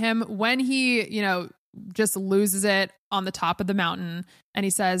talked about him. When he, just loses it on the top of the mountain and he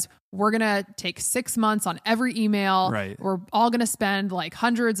says, we're going to take 6 months on every email. Right. We're all going to spend like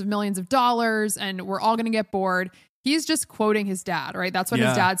hundreds of millions of dollars and we're all going to get bored. He's just quoting his dad, right? That's what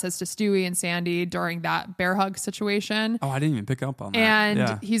his dad says to Stewie and Sandy during that bear hug situation. Oh, I didn't even pick up on that.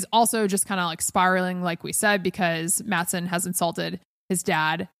 And he's also just kind of like spiraling, like we said, because Matsson has insulted his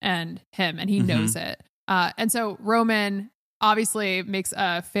dad and him, and he knows it. And so Roman obviously makes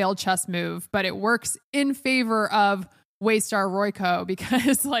a failed chess move, but it works in favor of Waystar Royco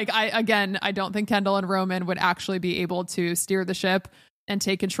because, like, I don't think Kendall and Roman would actually be able to steer the ship and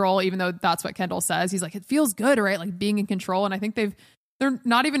take control, even though that's what Kendall says. He's like, it feels good, right? Like being in control. And I think they're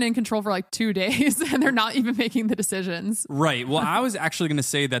not even in control for like 2 days and they're not even making the decisions. Right. Well, I was actually going to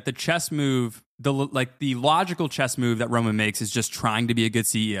say that the chess move, the logical chess move that Roman makes is just trying to be a good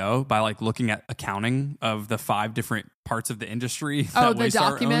CEO by like looking at accounting of the 5 different parts of the industry. That the Waystar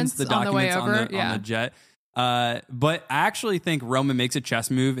documents, owns, the documents on the way over. On the jet. But I actually think Roman makes a chess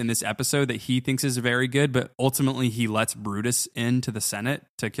move in this episode that he thinks is very good, but ultimately he lets Brutus into the Senate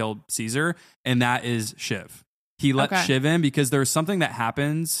to kill Caesar, and that is Shiv. He let Shiv in because there's something that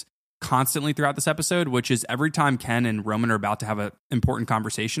happens constantly throughout this episode, which is every time Ken and Roman are about to have an important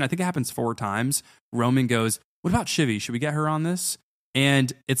conversation, I think it happens 4 times, Roman goes, what about Shivy? Should we get her on this?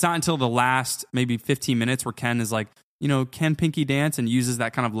 And it's not until the last maybe 15 minutes where Ken is like, can Pinky dance, and uses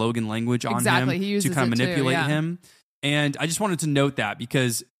that kind of Logan language on him he to kind of manipulate too, him. And I just wanted to note that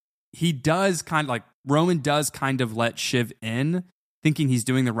because he does Roman does kind of let Shiv in, thinking he's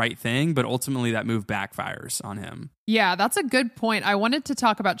doing the right thing, but ultimately that move backfires on him. Yeah, that's a good point. I wanted to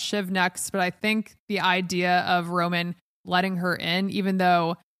talk about Shiv next, but I think the idea of Roman letting her in, even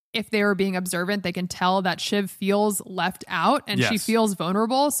though if they were being observant, they can tell that Shiv feels left out and she Yes. feels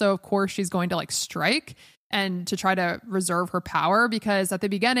vulnerable. So of course she's going to like strike and to try to reserve her power, because at the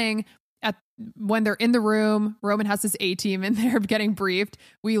beginning, when they're in the room, Roman has his A-team in there getting briefed.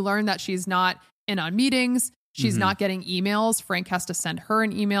 We learn that she's not in on meetings. She's not getting emails. Frank has to send her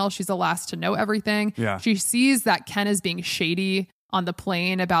an email. She's the last to know everything. Yeah. She sees that Ken is being shady on the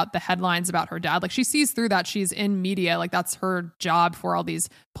plane about the headlines about her dad. Like she sees through that. She's in media. Like that's her job for all these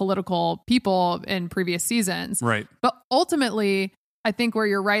political people in previous seasons. Right. But ultimately, I think where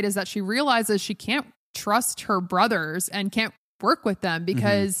you're right is that she realizes she can't trust her brothers and can't work with them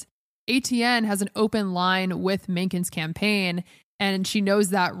because ATN has an open line with Mencken's campaign, and she knows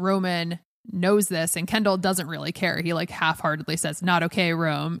that Roman knows this, and Kendall doesn't really care. He like half-heartedly says, "Not okay,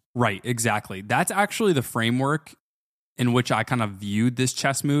 Rome." Right, exactly. That's actually the framework in which I kind of viewed this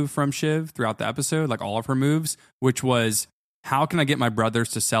chess move from Shiv throughout the episode, like all of her moves, which was, how can I get my brothers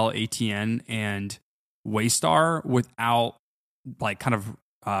to sell ATN and Waystar without like kind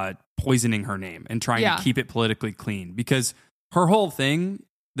of poisoning her name and trying to keep it politically clean? Because her whole thing,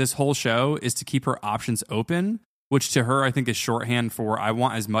 this whole show, is to keep her options open, which to her I think is shorthand for I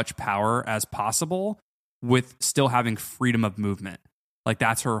want as much power as possible with still having freedom of movement. Like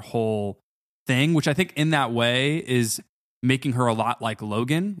that's her whole thing, which I think in that way is making her a lot like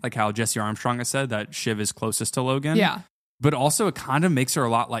Logan, like how Jesse Armstrong has said that Shiv is closest to Logan. Yeah. But also it kind of makes her a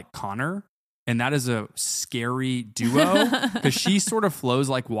lot like Connor. And that is a scary duo because she sort of flows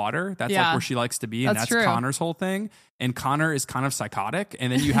like water. That's like where she likes to be. And that's true. Connor's whole thing. And Connor is kind of psychotic.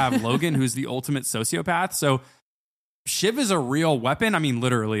 And then you have Logan, who's the ultimate sociopath. So Shiv is a real weapon. I mean,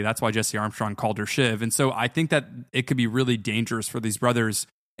 literally, that's why Jesse Armstrong called her Shiv. And so I think that it could be really dangerous for these brothers.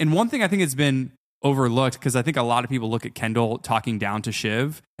 And one thing I think has been overlooked, because I think a lot of people look at Kendall talking down to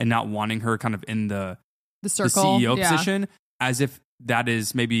Shiv and not wanting her kind of in the circle, CEO position, as if that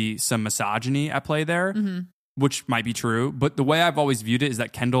is maybe some misogyny at play there, which might be true. But the way I've always viewed it is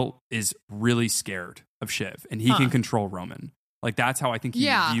that Kendall is really scared of Shiv and he can control Roman. Like that's how I think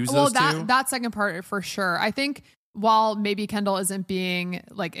he views those two. That second part for sure. I think while maybe Kendall isn't being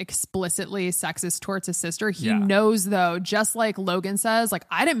like explicitly sexist towards his sister, he knows though, just like Logan says, like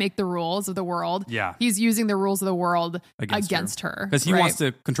I didn't make the rules of the world. Yeah. He's using the rules of the world against her. Because he wants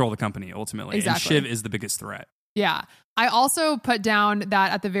to control the company ultimately. Exactly. And Shiv is the biggest threat. Yeah. I also put down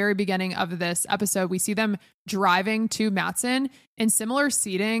that at the very beginning of this episode, we see them driving to Matson in similar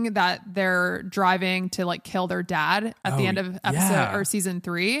seating that they're driving to like kill their dad at the end of episode or season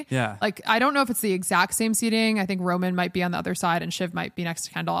 3. Yeah. Like, I don't know if it's the exact same seating. I think Roman might be on the other side and Shiv might be next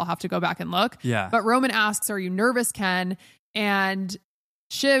to Kendall. I'll have to go back and look. Yeah. But Roman asks, "Are you nervous, Ken?" And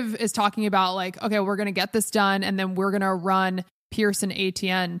Shiv is talking about like, okay, we're going to get this done. And then we're going to run Pierce and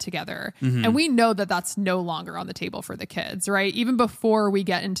ATN together. And we know that that's no longer on the table for the kids, right? Even before we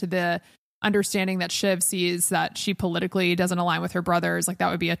get into the understanding that Shiv sees that she politically doesn't align with her brothers, like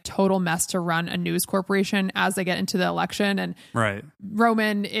that would be a total mess to run a news corporation as they get into the election. And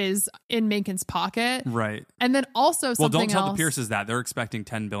Roman is in Mencken's pocket. Right. And then also something don't tell else. the Pierces that. They're expecting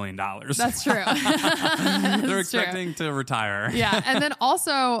 $10 billion. That's true. They're expecting to retire. Yeah. And then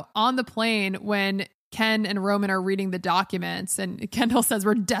also on the plane when Ken and Roman are reading the documents and Kendall says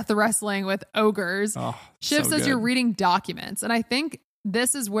we're death wrestling with ogres. Shiv says you're reading documents. And I think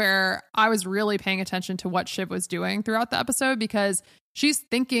this is where I was really paying attention to what Shiv was doing throughout the episode, because she's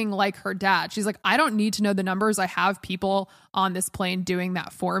thinking like her dad. She's like, I don't need to know the numbers. I have people on this plane doing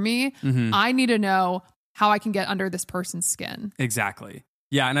that for me. I need to know how I can get under this person's skin. Exactly.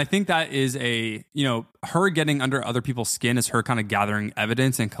 Yeah, and I think that is her getting under other people's skin is her kind of gathering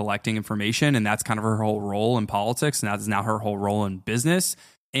evidence and collecting information, and that's kind of her whole role in politics, and that is now her whole role in business.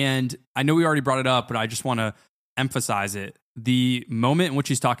 And I know we already brought it up, but I just want to emphasize it. The moment in which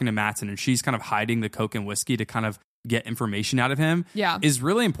she's talking to Matson and she's kind of hiding the Coke and whiskey to kind of get information out of him is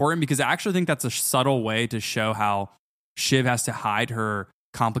really important, because I actually think that's a subtle way to show how Shiv has to hide her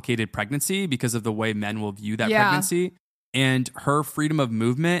complicated pregnancy because of the way men will view that pregnancy. And her freedom of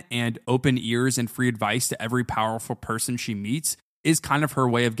movement and open ears and free advice to every powerful person she meets is kind of her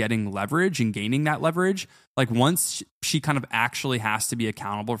way of getting leverage and gaining that leverage. Like once she kind of actually has to be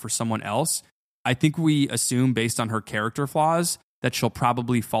accountable for someone else, I think we assume based on her character flaws that she'll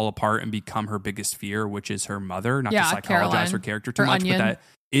probably fall apart and become her biggest fear, which is her mother. Not to psychologize Caroline, her character too her much, onion. but that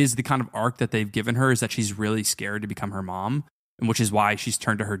is the kind of arc that they've given her, is that she's really scared to become her mom, and which is why she's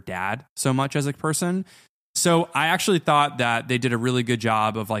turned to her dad so much as a person. So I actually thought that they did a really good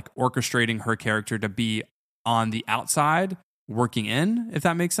job of like orchestrating her character to be on the outside working in, if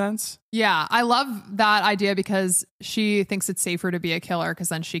that makes sense. Yeah, I love that idea because she thinks it's safer to be a killer because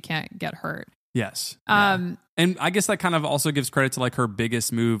then she can't get hurt. Yes. And I guess that kind of also gives credit to like her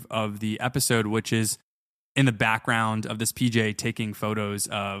biggest move of the episode, which is in the background of this PJ taking photos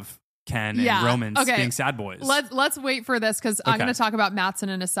of Ken and Roman being sad boys. Let's wait for this because I'm going to talk about Matsson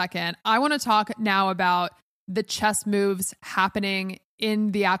in a second. I want to talk now about the chess moves happening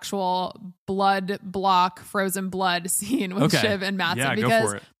in the actual blood block, frozen blood scene with Shiv and Matsson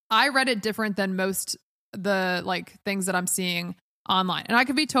because I read it different than most the like things that I'm seeing online. And I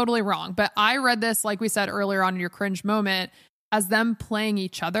could be totally wrong, but I read this, like we said earlier on in your cringe moment, as them playing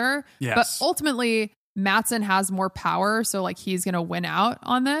each other. Yes. But ultimately, Matsson has more power, so like he's going to win out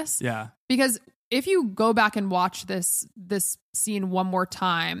on this. Yeah. Because if you go back and watch this scene one more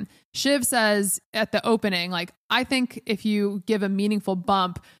time, Shiv says at the opening, like, I think if you give a meaningful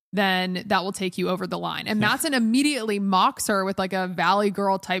bump, then that will take you over the line. And Matsson immediately mocks her with like a Valley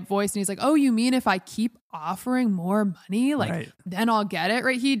Girl type voice. And he's like, oh, you mean if I keep offering more money, like then I'll get it,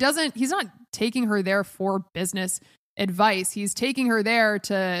 right? He's not taking her there for business advice. He's taking her there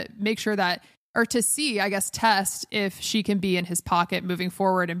to make sure that, or to see, I guess, test if she can be in his pocket moving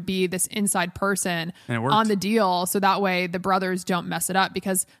forward and be this inside person on the deal. So that way the brothers don't mess it up.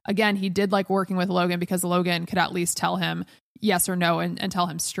 Because again, he did like working with Logan because Logan could at least tell him yes or no and tell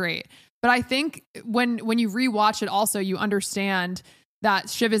him straight. But I think when you rewatch it also, you understand that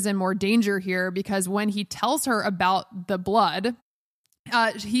Shiv is in more danger here because when he tells her about the blood,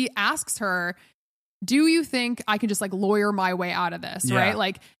 he asks her, do you think I can just like lawyer my way out of this? Right?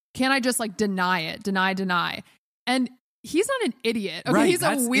 Like, can I just like deny it? Deny. And he's not an idiot. Okay, he's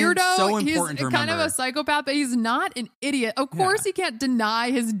a weirdo. So he's kind of a psychopath, but he's not an idiot. Of course, he can't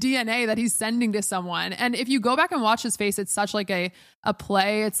deny his DNA that he's sending to someone. And if you go back and watch his face, it's such like a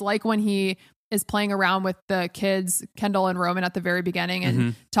play. It's like when he is playing around with the kids, Kendall and Roman at the very beginning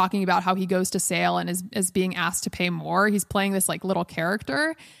and talking about how he goes to Sale and is being asked to pay more. He's playing this like little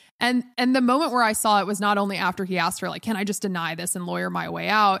character. And the moment where I saw it was not only after he asked her, like, can I just deny this and lawyer my way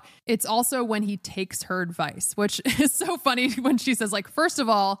out? It's also when he takes her advice, which is so funny when she says, like, first of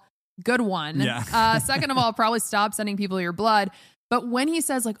all, good one. Yeah. Second of all, probably stop sending people your blood. But when he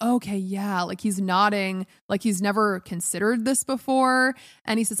says, like, okay, yeah, like he's nodding, like he's never considered this before.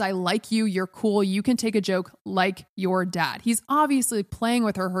 And he says, I like you. You're cool. You can take a joke like your dad. He's obviously playing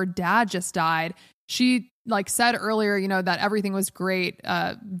with her. Her dad just died. She like said earlier, you know, that everything was great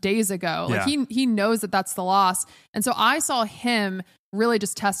days ago. Like he knows that that's the loss. And so I saw him really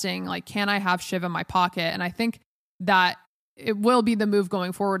just testing, like, can I have Shiv in my pocket? And I think that it will be the move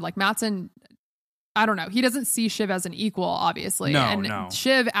going forward. Like Matsson, I don't know. He doesn't see Shiv as an equal, obviously. No.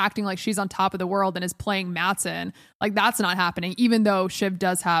 Shiv acting like she's on top of the world and is playing Matsson, like that's not happening, even though Shiv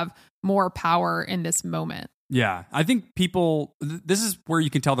does have more power in this moment. Yeah, I think people, this is where you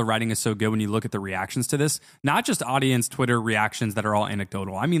can tell the writing is so good when you look at the reactions to this. Not just audience Twitter reactions that are all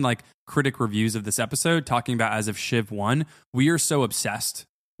anecdotal. I mean, like critic reviews of this episode talking about as if Shiv won. We are so obsessed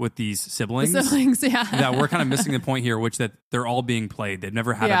with these siblings that we're kind of missing the point here, which that they're all being played. They've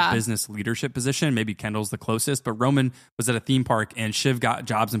never had a business leadership position. Maybe Kendall's the closest, but Roman was at a theme park and Shiv got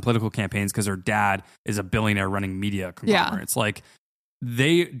jobs in political campaigns because her dad is a billionaire running media conglomerate. It's like,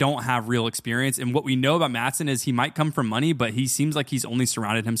 they don't have real experience. And what we know about Matsson is he might come from money, but he seems like he's only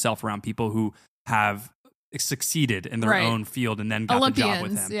surrounded himself around people who have succeeded in their own field and then got Olympians, the job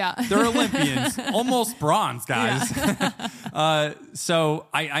with him. Yeah. They're Olympians, almost bronze, guys. So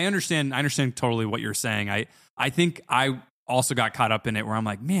I understand totally what you're saying. I think I also got caught up in it where I'm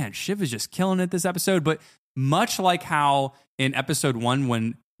like, man, Shiv is just killing it this episode. But much like how in episode 1,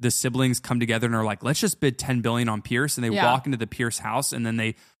 when the siblings come together and are like, let's just bid $10 billion on Pierce. And they walk into the Pierce house and then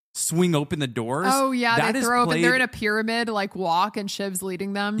they swing open the doors. Oh yeah. They throw open, they're in a pyramid, like walk, and Shiv's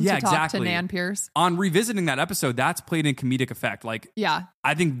leading them to talk to Nan Pierce. On revisiting that episode, that's played in comedic effect. Like,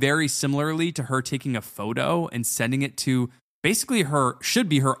 I think very similarly to her taking a photo and sending it to basically should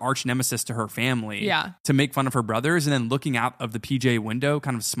be her arch nemesis to her family to make fun of her brothers, and then looking out of the PJ window,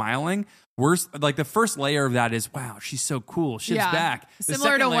 kind of smiling. Like the first layer of that is, wow, she's so cool. Shiv's back. The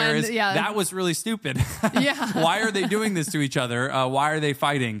similar second to layer when, is, that was really stupid. Why are they doing this to each other? Why are they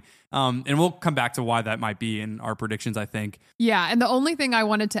fighting? And we'll come back to why that might be in our predictions, I think. Yeah. And the only thing I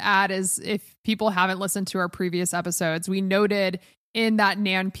wanted to add is, if people haven't listened to our previous episodes, we noted in that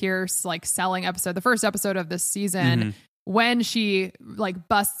Nan Pierce like selling episode, the first episode of this season, when she like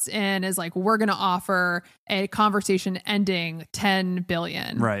busts in, is like, we're going to offer a conversation ending $10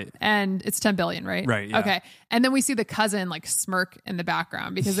 billion. Right. And it's $10 billion, right? Right. Yeah. Okay. And then we see the cousin like smirk in the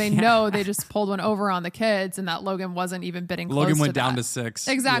background because they know they just pulled one over on the kids and that Logan wasn't even bidding close Logan to went down that. to 6.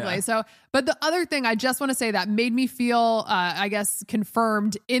 Exactly. Yeah. So, but the other thing I just want to say that made me feel, I guess,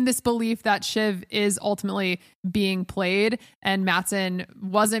 confirmed in this belief that Shiv is ultimately being played and Matsson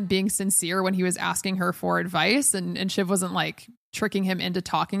wasn't being sincere when he was asking her for advice and Shiv wasn't like tricking him into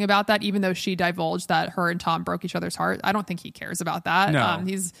talking about that, even though she divulged that her and Tom broke each other's heart. I don't think he cares about that. No.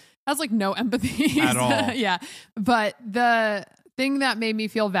 He's has like no empathy At all. Yeah. But the thing that made me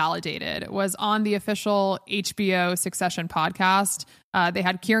feel validated was on the official HBO Succession podcast. They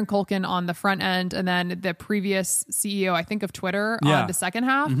had Kieran Culkin on the front end and then the previous CEO, I think, of Twitter on the second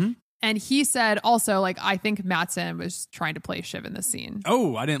half. Mm-hmm. And he said also, like, I think Matsson was trying to play Shiv in this scene.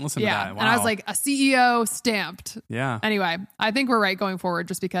 Oh, I didn't listen to that. Wow. And I was like, a CEO stamped. Yeah. Anyway, I think we're right going forward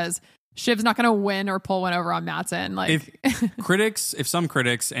just because Shiv's not going to win or pull one over on Matsson. Like, if some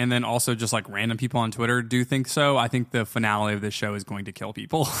critics and then also just like random people on Twitter do think so, I think the finale of this show is going to kill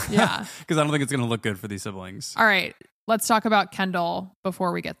people. Yeah. Because I don't think it's going to look good for these siblings. All right, let's talk about Kendall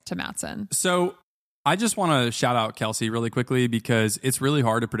before we get to Matsson. So I just want to shout out Kelsey really quickly because it's really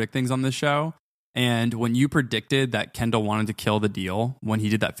hard to predict things on this show. And when you predicted that Kendall wanted to kill the deal when he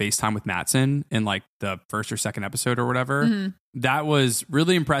did that FaceTime with Matsson in like the first or second episode or whatever, that was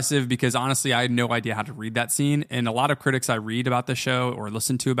really impressive because honestly, I had no idea how to read that scene. And a lot of critics I read about the show or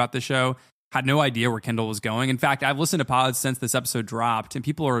listen to about the show had no idea where Kendall was going. In fact, I've listened to pods since this episode dropped and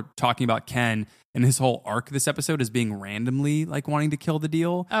people are talking about Ken and his whole arc this episode as being randomly like wanting to kill the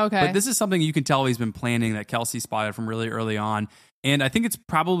deal. Okay. But this is something you can tell he's been planning that Kelsey spotted from really early on. And I think it's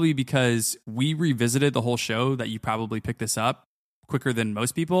probably because we revisited the whole show that you probably picked this up quicker than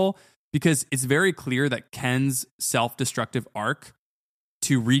most people, because it's very clear that Ken's self-destructive arc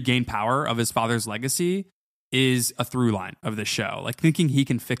to regain power of his father's legacy is a through line of the show. Like thinking he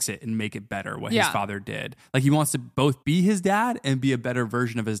can fix it and make it better what his father did. Like he wants to both be his dad and be a better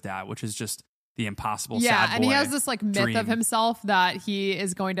version of his dad, which is just the impossible sad boy and he has this like myth dream of himself that he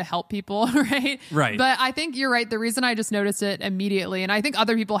is going to help people, right? Right. But I think you're right. The reason I just noticed it immediately, and I think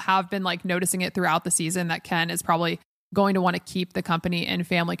other people have been like noticing it throughout the season, that Ken is probably going to want to keep the company in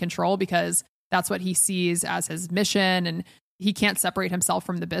family control because that's what he sees as his mission and he can't separate himself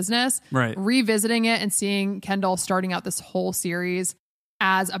from the business. Right. Revisiting it and seeing Kendall starting out this whole series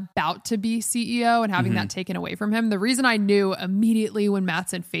as about to be CEO and having that taken away from him. The reason I knew immediately when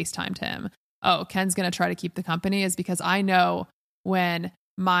Matsson FaceTimed him, oh, Ken's going to try to keep the company, is because I know when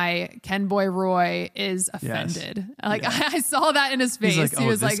my Ken boy Roy is offended. Like I saw that in his face. He's like, he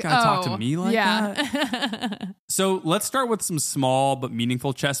was this like, guy talked to me like that? that? So let's start with some small but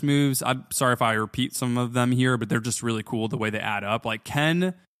meaningful chess moves. I'm sorry if I repeat some of them here, but they're just really cool the way they add up. Like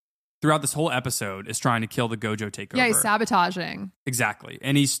Ken, throughout this whole episode, is trying to kill the Gojo takeover. Yeah, he's sabotaging. Exactly.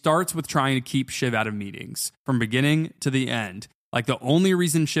 And he starts with trying to keep Shiv out of meetings from beginning to the end. Like the only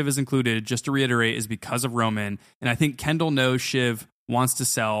reason Shiv is included, just to reiterate, is because of Roman. And I think Kendall knows Shiv wants to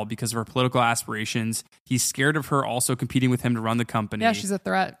sell because of her political aspirations. He's scared of her also competing with him to run the company. Yeah, she's a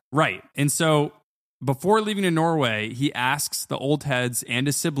threat. Right. And so before leaving to Norway, he asks the old heads and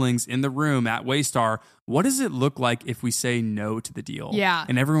his siblings in the room at Waystar, what does it look like if we say no to the deal? Yeah.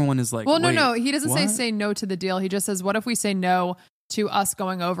 And everyone is like, Well, wait, no. He doesn't what? say no to the deal. He just says, what if we say no to us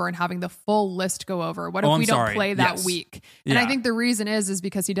going over and having the full list go over? What if we don't play that week? And I think the reason is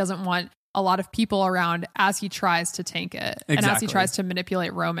because he doesn't want a lot of people around as he tries to tank it and as he tries to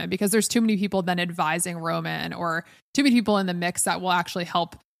manipulate Roman, because there's too many people then advising Roman or too many people in the mix that will actually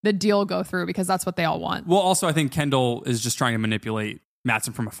help the deal go through, because that's what they all want. Well, also, I think Kendall is just trying to manipulate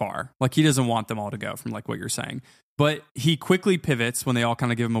Matsson from afar. Like he doesn't want them all to go, from like what you're saying. But he quickly pivots when they all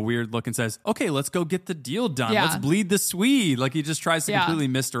kind of give him a weird look and says, okay, let's go get the deal done. Yeah. Let's bleed the Swede. Like he just tries to completely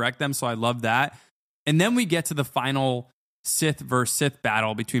misdirect them. So I love that. And then we get to the final Sith versus Sith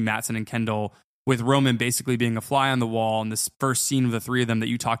battle between Matsson and Kendall, with Roman basically being a fly on the wall in this first scene of the three of them that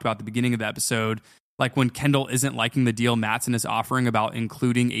you talked about at the beginning of the episode. Like when Kendall isn't liking the deal Matsson is offering about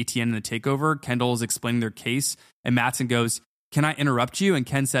including ATN in the takeover, Kendall is explaining their case and Matsson goes, can I interrupt you? And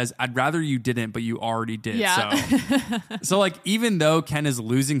Ken says, I'd rather you didn't, but you already did. Yeah. So like, even though Ken is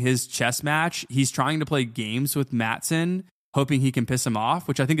losing his chess match, he's trying to play games with Matsson, hoping he can piss him off,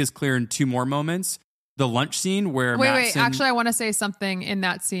 which I think is clear in two more moments. The lunch scene where Wait, actually, I want to say something in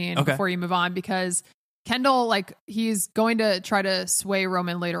that scene before you move on, because Kendall, like, he's going to try to sway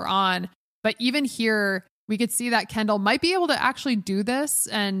Roman later on. But even here, we could see that Kendall might be able to actually do this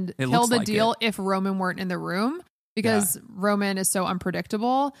and kill the deal if Roman weren't in the room, because Roman is so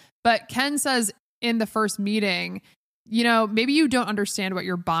unpredictable. But Ken says in the first meeting, you know, maybe you don't understand what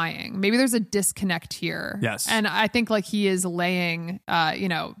you're buying. Maybe there's a disconnect here. Yes. And I think like he is laying,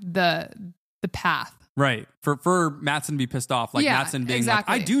 the path Right. For Matsson to be pissed off, like Matsson being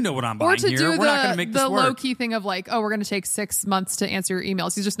exactly. like, I do know what I'm buying or to here. do We're not going to make this the work. low key thing of like, oh, we're going to take 6 months to answer your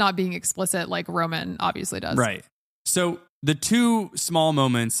emails. He's just not being explicit like Roman obviously does. Right. So the two small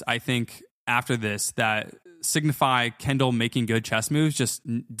moments I think after this that signify Kendall making good chess moves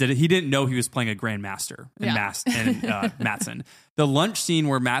he didn't know he was playing a grandmaster in Matsson. The lunch scene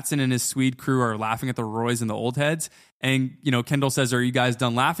where Matsson and his Swede crew are laughing at the Roys and the old heads, and Kendall says, "Are you guys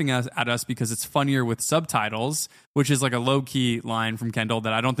done laughing at us because it's funnier with subtitles?" Which is like a low key line from Kendall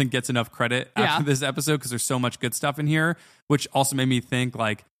that I don't think gets enough credit after this episode because there's so much good stuff in here. Which also made me think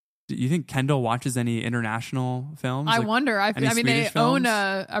like, do you think Kendall watches any international films? I wonder. I mean, Swedish they films?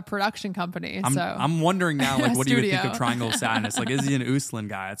 own a production company. I'm wondering now, like, what do you think of Studio. Triangle of Sadness? Like, is he an Uslan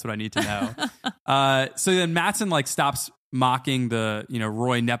guy? That's what I need to know. So then Matsson like stops mocking the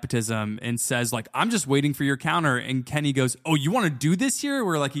Roy nepotism and says like, I'm just waiting for your counter. And Kenny goes, oh, you want to do this here?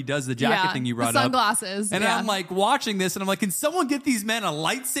 Where like he does the jacket thing you brought the up. sunglasses. And I'm like watching this and I'm like, can someone get these men a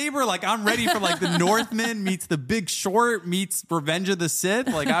lightsaber? Like I'm ready for like the Northman meets the Big Short meets Revenge of the Sith.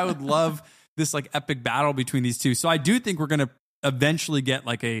 Like I would love this like epic battle between these two. So I do think we're going to eventually get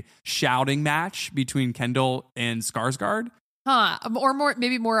like a shouting match between Kendall and Skarsgård. Or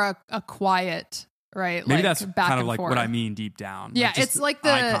maybe more a quiet, right? Maybe like that's back kind of and like forth. what I mean deep down. Yeah, Like, just it's like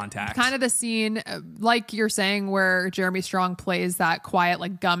eye the contact. kind of the scene, like you're saying, where Jeremy Strong plays that quiet,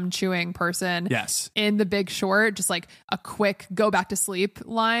 like gum chewing person. Yes. In The Big Short, just like a quick go back to sleep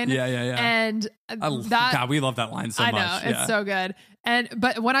line. Yeah. And God, we love that line so much. I know, it's so good.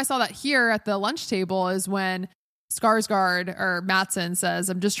 But when I saw that here at the lunch table is when Skarsgård or Matsson says,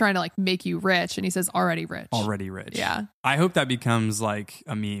 I'm just trying to like make you rich. And he says, already rich. Already rich. Yeah. I hope that becomes like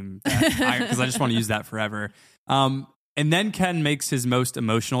a meme because I just want to use that forever. And then Ken makes his most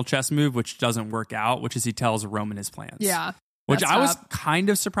emotional chess move, which doesn't work out, which is he tells Roman his plans. Yeah. Which I was up. kind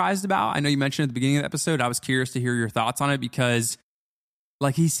of surprised about. I know you mentioned at the beginning of the episode. I was curious to hear your thoughts on it because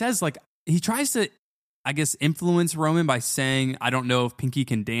like he says, like he tries to, I guess, influence Roman by saying, I don't know if Pinky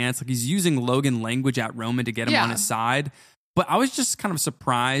can dance. Like he's using Logan language at Roman to get him on his side. But I was just kind of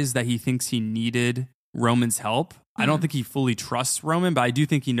surprised that he thinks he needed Roman's help. I don't think he fully trusts Roman, but I do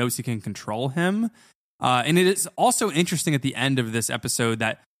think he knows he can control him. And it is also interesting at the end of this episode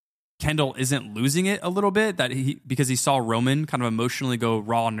that Kendall isn't losing it a little bit, because he saw Roman kind of emotionally go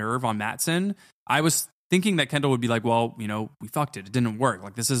raw nerve on Matsson. I was thinking that Kendall would be like, well, we fucked it. It didn't work.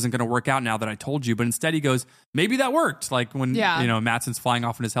 Like, this isn't going to work out now that I told you. But instead he goes, maybe that worked. Like when, Matsson's flying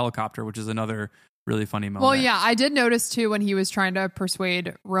off in his helicopter, which is another really funny moment. Well, yeah, I did notice too when he was trying to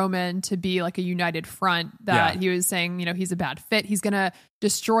persuade Roman to be like a united front that he was saying, he's a bad fit. He's going to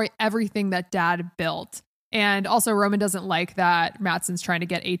destroy everything that dad built. And also Roman doesn't like that Matsson's trying to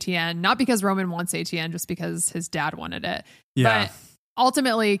get ATN, not because Roman wants ATN, just because his dad wanted it. Yeah. But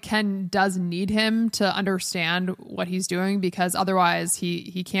ultimately, Ken does need him to understand what he's doing because otherwise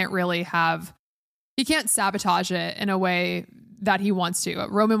he can't really he can't sabotage it in a way that he wants to.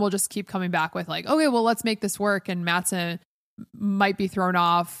 Roman will just keep coming back with like, okay, well, let's make this work. And Matsson might be thrown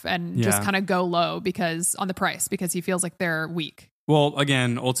off and just kind of go low on the price because he feels like they're weak. Well,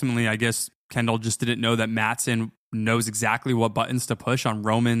 again, ultimately, I guess Kendall just didn't know that Matsson knows exactly what buttons to push on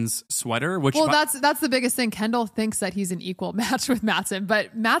Roman's sweater. That's the biggest thing. Kendall thinks that he's an equal match with Matsson,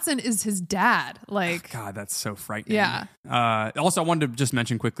 but Matsson is his dad. Like, God, that's so frightening. Yeah. Also, I wanted to just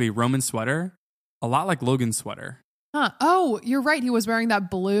mention quickly, Roman's sweater, a lot like Logan's sweater. Huh. Oh, you're right. He was wearing that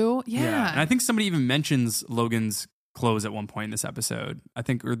blue. Yeah. And I think somebody even mentions Logan's clothes at one point in this episode. I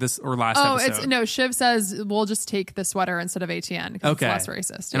think, or last episode. Shiv says we'll just take the sweater instead of ATN because it's less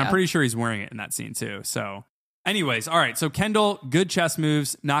racist. And I'm pretty sure he's wearing it in that scene too. So anyways, all right. So Kendall, good chess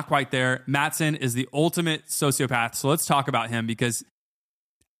moves, not quite there. Matsson is the ultimate sociopath. So let's talk about him because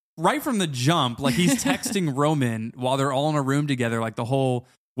right from the jump, like he's texting Roman while they're all in a room together, like the whole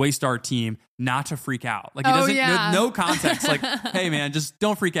Waystar team, not to freak out. Like he doesn't, no context. Like, hey man, just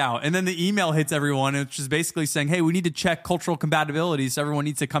don't freak out. And then the email hits everyone, which is basically saying, hey, we need to check cultural compatibility. So everyone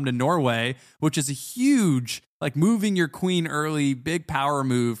needs to come to Norway, which is a huge, like moving your queen early, big power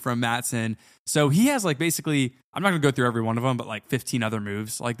move from Matsson. So he has like basically, I'm not going to go through every one of them, but like 15 other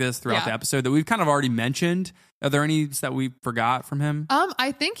moves like this throughout the episode that we've kind of already mentioned. Are there any that we forgot from him?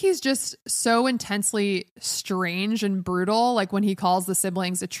 I think he's just so intensely strange and brutal. Like when he calls the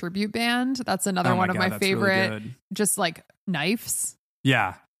siblings a tribute band. That's another one of my favorite, really just like knives.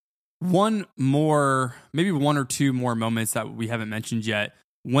 Yeah. Maybe one or two more moments that we haven't mentioned yet.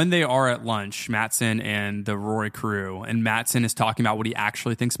 when they are at lunch, Matsson and the Roy crew, and Matsson is talking about what he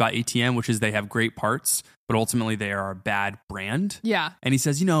actually thinks about ATM, which is they have great parts, but ultimately they are a bad brand. Yeah. And he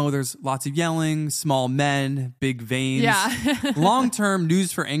says, there's lots of yelling, small men, big veins. Yeah. Long-term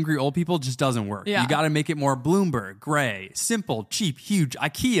news for angry old people just doesn't work. Yeah. You got to make it more Bloomberg, gray, simple, cheap, huge,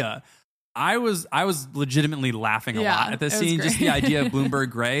 IKEA. I was legitimately laughing a lot at this it was scene, great. just the idea of Bloomberg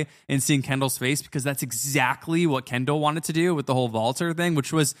gray and seeing Kendall's face, because that's exactly what Kendall wanted to do with the whole Walter thing,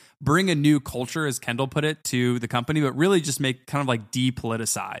 which was bring a new culture, as Kendall put it, to the company, but really just make kind of like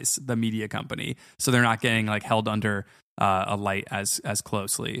depoliticize the media company so they're not getting like held under a light as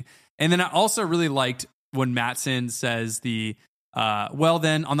closely. And then I also really liked when Matsson says well,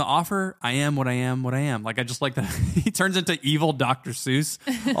 then on the offer, I am what I am, what I am. Like, I just like that he turns into evil Dr. Seuss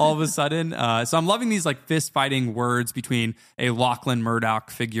all of a sudden. So I'm loving these like fist fighting words between a Lachlan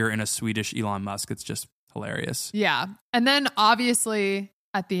Murdoch figure and a Swedish Elon Musk. It's just hilarious. Yeah. And then obviously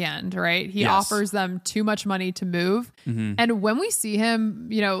at the end, right? He Yes. offers them too much money to move. Mm-hmm. And when we see him,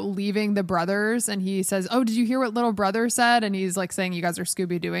 leaving the brothers and he says, "Oh, did you hear what little brother said?" And he's like saying, "You guys are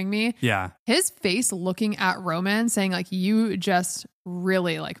Scooby-Dooing me." Yeah. His face looking at Roman saying like, "You just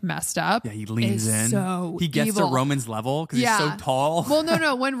really like messed up." Yeah, he leans is in. So he gets evil. to Roman's level because Yeah. he's so tall. Well,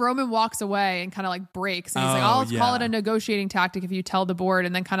 no. When Roman walks away and kind of like breaks, and he's like, Oh, "Oh, let's call it yeah. a negotiating tactic if you tell the board,"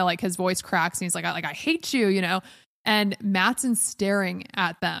 and then kind of like his voice cracks, and he's like, I hate you," And Matsson's staring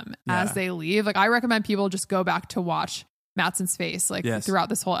at them as Yeah. they leave. Like, I recommend people just go back to watch Matsson's face like Yes. throughout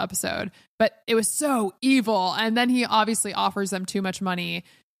this whole episode. But it was so evil. And then he obviously offers them too much money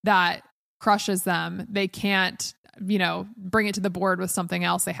that crushes them. They can't, bring it to the board with something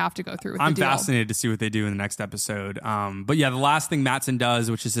else. They have to go through with I'm the deal. fascinated to see what they do in the next episode. But yeah, the last thing Matsson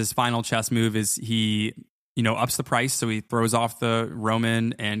does, which is his final chess move, is he ups the price. So he throws off the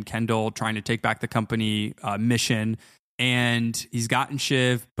Roman and Kendall trying to take back the company mission. And he's gotten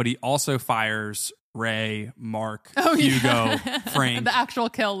Shiv, but he also fires Ray, Mark, Hugo, Frank, The actual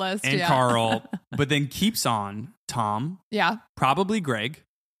kill list. and yeah. Carl, but then keeps on Tom, Yeah. probably Greg.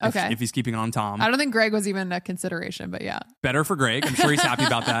 Okay. If he's keeping on Tom. I don't think Greg was even a consideration, but yeah. Better for Greg. I'm sure he's happy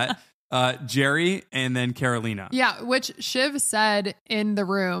about that. Jerry, and then Carolina. Yeah, which Shiv said in the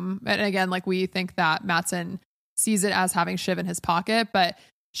room. And again, like we think that Matsson sees it as having Shiv in his pocket, but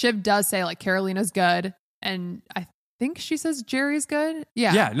Shiv does say like Carolina's good. And I think she says Jerry's good.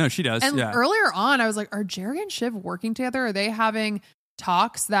 Yeah. Yeah, no, she does. And yeah. earlier on, I was like, are Jerry and Shiv working together? Are they having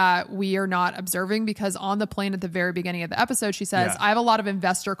talks that we are not observing? Because on the plane at the very beginning of the episode, she says, Yeah. I have a lot of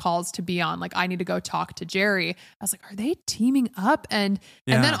investor calls to be on. Like, I need to go talk to Jerry. I was like, are they teaming up? And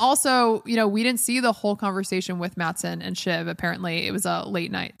then Yeah. also, we didn't see the whole conversation with Matsson and Shiv. Apparently it was a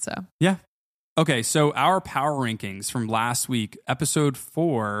late night. So Yeah. Okay, so our power rankings from last week, episode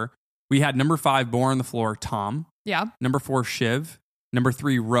 4, we had number 5, Boar on the Floor, Tom. yeah. Number 4, Shiv. Number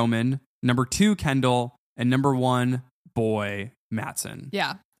 3, Roman. Number 2, Kendall. And number 1, Boy, Matsson.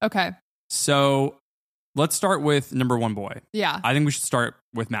 Yeah. Okay. So let's start with number 1, Boy. Yeah. I think we should start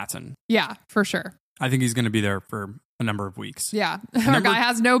with Matsson. Yeah, for sure. I think he's going to be there for a number of weeks. Yeah. Our Number- guy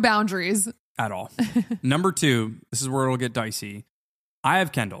has no boundaries. At all. Number 2, this is where it'll get dicey. I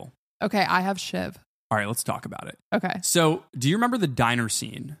have Kendall. Okay. I have Shiv. All right, let's talk about it. Okay. So, do you remember the diner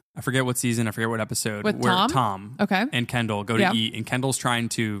scene? I forget what season, I forget what episode. With where Tom? Okay. and Kendall go Yeah. to eat, and Kendall's trying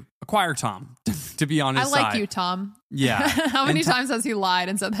to acquire Tom to be on I his like side. you, Tom. Yeah. How many And Tom- times has he lied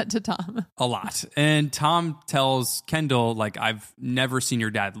and said that to Tom? A lot. And Tom tells Kendall, like, I've never seen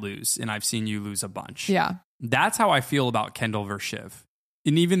your dad lose, and I've seen you lose a bunch. Yeah. That's how I feel about Kendall versus Shiv.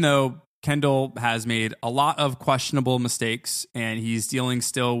 And even though Kendall has made a lot of questionable mistakes and he's dealing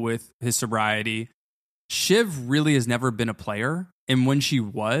still with his sobriety, Shiv really has never been a player. And when she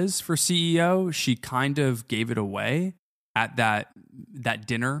was for CEO, she kind of gave it away at that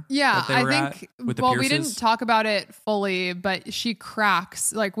dinner. Yeah, that they I were think, at with the well, we Pierces. didn't talk about it fully, but she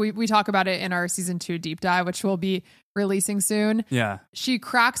cracks. Like we talk about it in our season 2 deep dive, which we'll be releasing soon. Yeah. She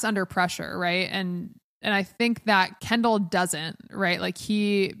cracks under pressure, right? And I think that Kendall doesn't, right? Like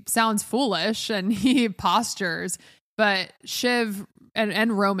he sounds foolish and he postures, but Shiv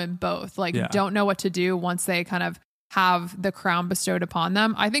and Roman both like Yeah. don't know what to do once they kind of have the crown bestowed upon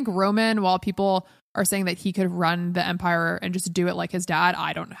them. I think Roman, while people are saying that he could run the empire and just do it like his dad,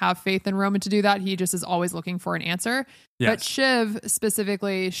 I don't have faith in Roman to do that. He just is always looking for an answer. Yes. But Shiv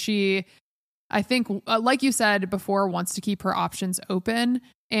specifically, she, I think, like you said before, wants to keep her options open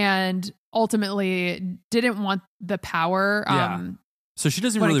and ultimately didn't want the power. Yeah. So she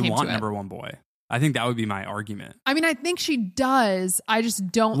doesn't when it really came want to it. number 1 boy. I think that would be my argument. I mean, I think she does. I just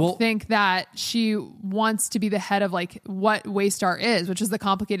don't think that she wants to be the head of like what Waystar is, which is the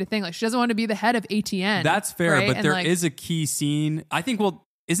complicated thing. Like she doesn't want to be the head of ATN. That's fair, right? but And, there like, is a key scene. I think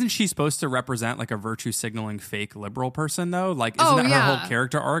isn't she supposed to represent like a virtue signaling fake liberal person though? Like, isn't that her whole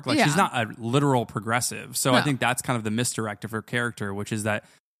character arc? Like, she's not a literal progressive. So I think that's kind of the misdirect of her character, which is that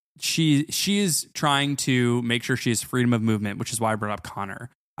she is trying to make sure she has freedom of movement, which is why I brought up Connor.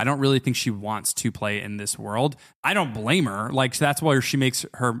 I don't really think she wants to play in this world. I don't blame her. Like, that's why she makes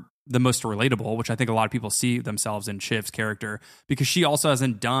her the most relatable, which I think a lot of people see themselves in Shiv's character, because she also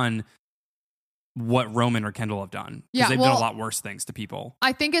hasn't done what Roman or Kendall have done. Because they've done a lot worse things to people.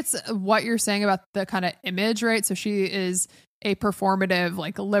 I think it's what you're saying about the kind of image, right? So she is a performative,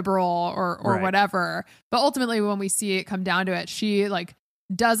 like liberal or whatever. But ultimately, when we see it come down to it, she like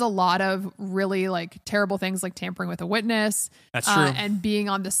does a lot of really like terrible things, like tampering with a witness. That's true. And being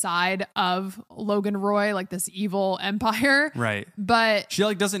on the side of Logan Roy, like this evil empire. Right. But she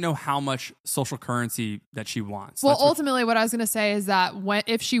like doesn't know how much social currency that she wants. Well, ultimately what I was going to say is that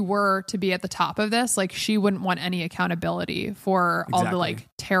if she were to be at the top of this, like she wouldn't want any accountability for all the like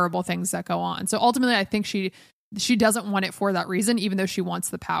terrible things that go on. So ultimately I think she doesn't want it for that reason, even though she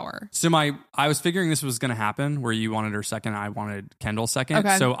wants the power. So I was figuring this was going to happen where you wanted her second, I wanted Kendall second.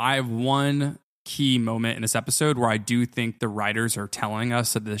 Okay. So I have one key moment in this episode where I do think the writers are telling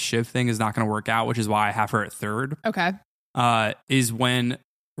us that the Shiv thing is not going to work out, which is why I have her at third. Okay. Is when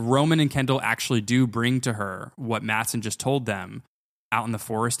Roman and Kendall actually do bring to her what Matsson just told them out in the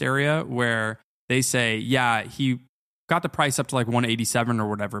forest area, where they say, yeah, he got the price up to like 187 or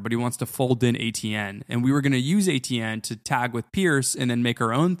whatever, but he wants to fold in ATN. And we were going to use ATN to tag with Pierce and then make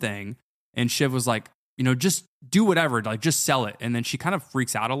our own thing. And Shiv was like, just do whatever, like just sell it. And then she kind of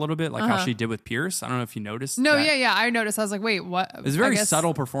freaks out a little bit, like how she did with Pierce. I don't know if you noticed. No, that. yeah. I noticed. I was like, wait, what? It was a very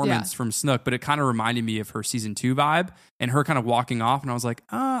subtle performance from Snook, but it kind of reminded me of her season 2 vibe and her kind of walking off. And I was like,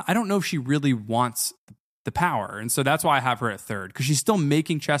 I don't know if she really wants the power. And so that's why I have her at third, because she's still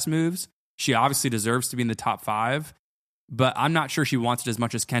making chess moves. She obviously deserves to be in the top 5. But I'm not sure she wants it as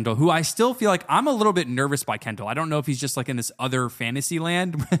much as Kendall, who I still feel like I'm a little bit nervous by Kendall. I don't know if he's just like in this other fantasy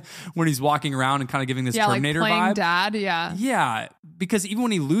land when he's walking around and kind of giving this Terminator like playing vibe. Dad, yeah. Yeah, because even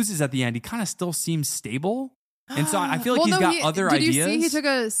when he loses at the end, he kind of still seems stable. And so I feel like he's got other ideas. Did you see he took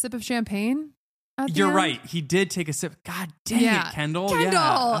a sip of champagne? You're right. He did take a sip. God dang it, Kendall.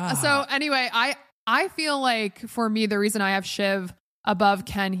 Yeah. So anyway, I feel like for me, the reason I have Shiv above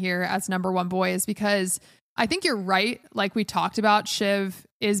Ken here as number 1 boy is because I think you're right. Like we talked about, Shiv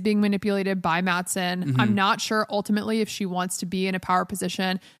is being manipulated by Matsson. Mm-hmm. I'm not sure ultimately if she wants to be in a power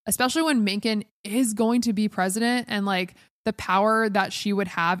position, especially when Mencken is going to be president and like the power that she would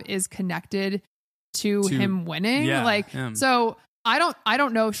have is connected to him winning. So I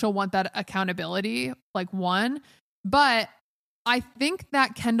don't know if she'll want that accountability, like one, but I think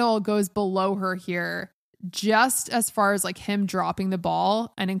that Kendall goes below her here just as far as like him dropping the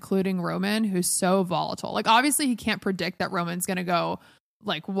ball and including Roman, who's so volatile. Like obviously he can't predict that Roman's going to go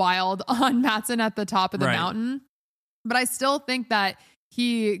like wild on Matsson at the top of the mountain. But I still think that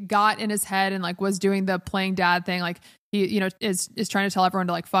he got in his head and like was doing the playing dad thing. Like he, is trying to tell everyone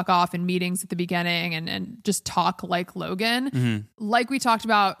to like fuck off in meetings at the beginning and just talk like Logan. Mm-hmm. Like we talked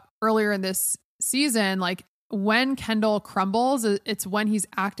about earlier in this season, like when Kendall crumbles, it's when he's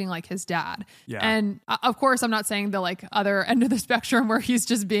acting like his dad. Yeah. And of course, I'm not saying the like other end of the spectrum where he's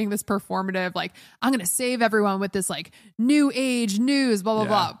just being this performative, like, I'm going to save everyone with this like new age news, blah, blah,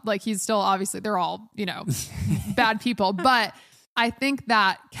 blah. Like he's still obviously, they're all, bad people. But I think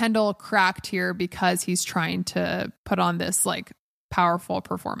that Kendall cracked here because he's trying to put on this like powerful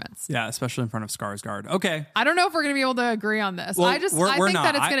performance. Yeah, especially in front of Skarsgård. Okay. I don't know if we're going to be able to agree on this. Well, I think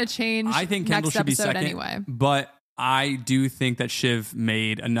that it's going to change. I think Kendall next should be episode second anyway. But I do think that Shiv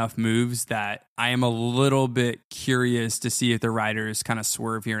made enough moves that I am a little bit curious to see if the writers kind of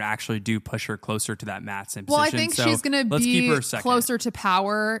swerve here and actually do push her closer to that Matsson position. Well, I think she's going to be closer to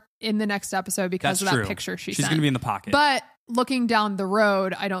power in the next episode because of that picture she's going to be in the pocket. But looking down the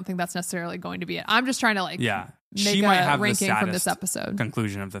road, I don't think that's necessarily going to be it. I'm just trying to make she might have ranking the from this episode.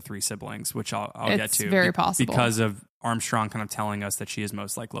 Conclusion of the 3 siblings, which I'll get to. It's very possible. Because of Armstrong kind of telling us that she is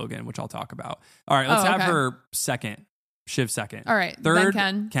most like Logan, which I'll talk about. All right, let's have her second. Shiv second. All right. Third,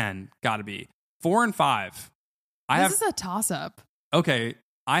 then Ken. Gotta be. 4 and 5. This is a toss-up. Okay,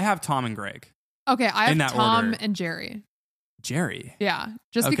 I have Tom and Greg. Okay, I have Tom order. and Jerry. Jerry? Yeah,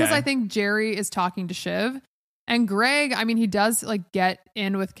 just because I think Jerry is talking to Shiv. And Greg, I mean, he does like get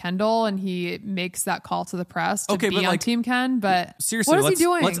in with Kendall and he makes that call to the press to be on Team Ken. But seriously, what is he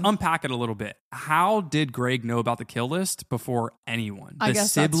doing? Let's unpack it a little bit. How did Greg know about the kill list before anyone? I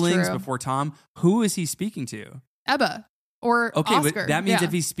guess siblings that's true. before Tom? Who is he speaking to? Ebba. or Okay, Oscar. but that means Yeah.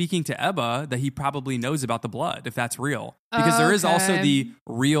 if he's speaking to Ebba, that he probably knows about the blood, if that's real. Because there is also Okay. the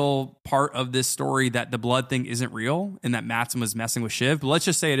real part of this story that the blood thing isn't real and that Matsson was messing with Shiv. But let's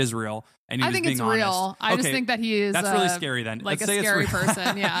just say it is real. And he I was think being it's honest. real. I just Okay, think that he is that's really scary then. like Let's a say it's scary real.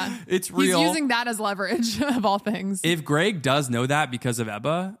 person. Yeah, It's real. He's using that as leverage of all things. If Greg does know that because of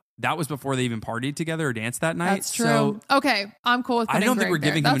Ebba, that was before they even partied together or danced that night. That's true. So okay, I'm cool with I putting don't think Greg we're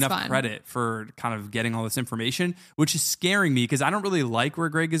giving there. him That's enough fine. credit for kind of getting all this information, which is scaring me because I don't really like where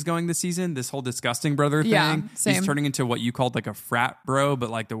Greg is going this season. This whole disgusting brother thing. Yeah, same. He's turning into what you called like a frat bro, but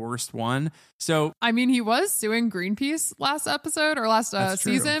like the worst one. So I mean, he was suing Greenpeace last episode or last That's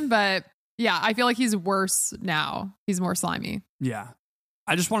true. season, but yeah, I feel like he's worse now. He's more slimy. yeah,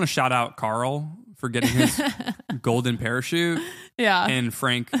 I just want to shout out Carl for getting his golden parachute, Yeah. and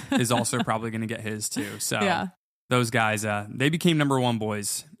Frank is also probably going to get his too. So Yeah. those guys, they became number one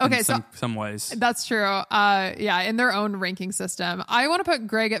boys. Okay, in so- some ways. That's true. Yeah, in their own ranking system. I want to put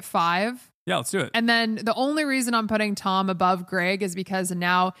Greg at 5. Yeah, let's do it. And then the only reason I'm putting Tom above Greg is because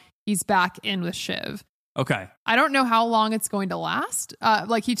now he's back in with Shiv. Okay. I don't know how long it's going to last.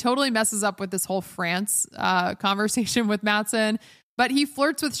 Like he totally messes up with this whole France conversation with Matsson, but he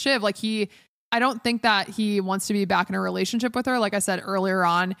flirts with Shiv. I don't think that he wants to be back in a relationship with her. Like I said earlier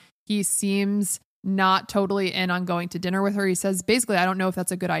on, he seems not totally in on going to dinner with her. He says, basically, I don't know if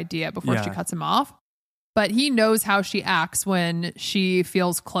that's a good idea before she Yeah. cuts him off. But he knows how she acts when she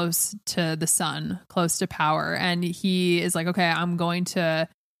feels close to the sun, close to power. And he is like, okay, I'm going to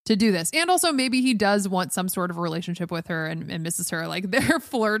do this. And also maybe he does want some sort of a relationship with her and misses her. Like their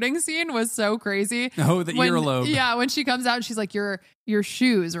flirting scene was so crazy. Oh, the earlobe. Yeah, when she comes out and she's like, your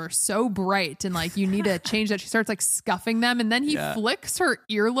shoes are so bright and like you need to change that. She starts like scuffing them and then he Yeah. flicks her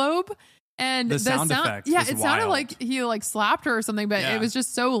earlobe. And The sound effect yeah, was it sounded wild. like he like slapped her or something, but Yeah. it was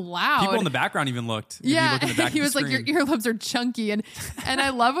just so loud. People in the background even looked. If you Yeah, look in the back of he the was like, screen. your earlobes are chunky, and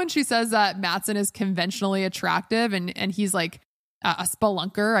I love when she says that Matsson is conventionally attractive, and he's like a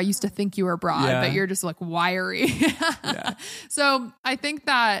spelunker. I used to think you were broad, Yeah. but you're just like wiry. So I think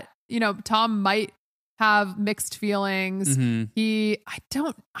that Tom might have mixed feelings. Mhm.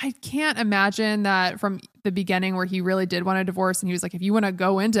 I can't imagine that from the beginning where he really did want a divorce, and he was like, if you want to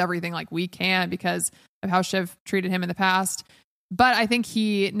go into everything, like we can because of how Shiv treated him in the past. But I think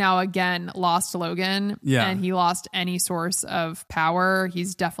he now again lost Logan, Yeah. and he lost any source of power.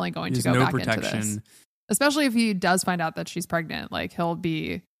 He's definitely going There's to go no back into this, protection. especially if he does find out that she's pregnant. Like he'll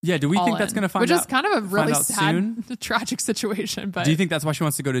be Yeah, do we all think that's in, going to find which out? is kind of a really out sad, soon? tragic situation. But Do you think that's why she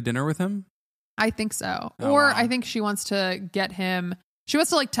wants to go to dinner with him? I think so. Oh, Or wow. I think she wants to get him. She wants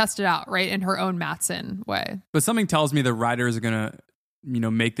to like test it out, right, in her own Matsson way. But something tells me the writers are going to,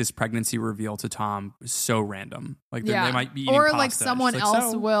 make this pregnancy reveal to Tom so random. Like they might be eating or like pasta. someone She's like,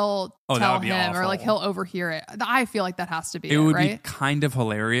 else "So?" will Oh, that tell would be him, or like awful. he'll overhear it. I feel like that has to be It would be right. kind of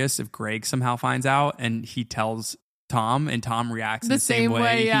hilarious if Greg somehow finds out and he tells Tom and Tom reacts in The the same same way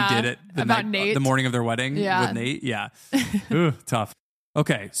way, yeah. he did it About Nate. the morning of their wedding Yeah. with Nate. Yeah. Ugh, tough.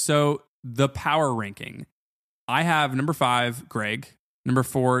 Okay, so the power ranking. I have number 5, Greg. Number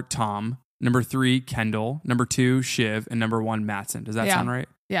 4, Tom. Number 3, Kendall. Number 2, Shiv. And number 1, Matsson. Does that Yeah. sound right?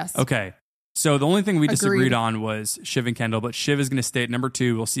 Yes. Okay. So the only thing we disagreed Agreed. on was Shiv and Kendall, but Shiv is going to stay at number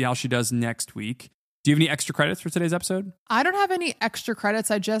 2. We'll see how she does next week. Do you have any extra credits for today's episode? I don't have any extra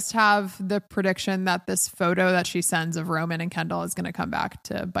credits. I just have the prediction that this photo that she sends of Roman and Kendall is going to come back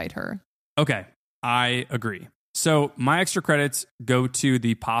to bite her. Okay, I agree. So my extra credits go to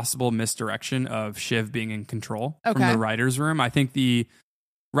the possible misdirection of Shiv being in control from Okay. the writer's room. I think the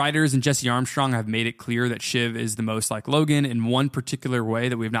writers and Jesse Armstrong have made it clear that Shiv is the most like Logan in one particular way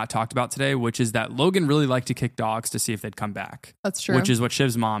that we've not talked about today, which is that Logan really liked to kick dogs to see if they'd come back. That's true. Which is what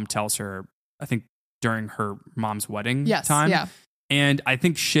Shiv's mom tells her, I think, during her mom's wedding yes. time. Yeah. And I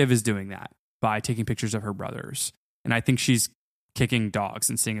think Shiv is doing that by taking pictures of her brothers. And I think she's kicking dogs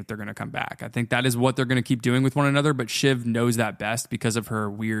and seeing if they're going to come back. I think that is what they're going to keep doing with one another. But Shiv knows that best because of her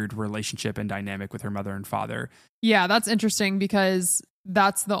weird relationship and dynamic with her mother and father. Yeah, that's interesting because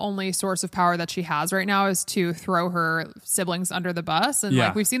that's the only source of power that she has right now is to throw her siblings under the bus. And Yeah.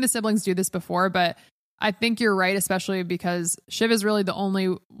 like we've seen the siblings do this before, but I think you're right, especially because Shiv is really the only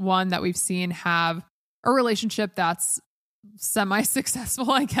one that we've seen have a relationship that's semi-successful,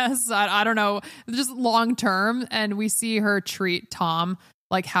 I guess. I don't know, just long term. And we see her treat Tom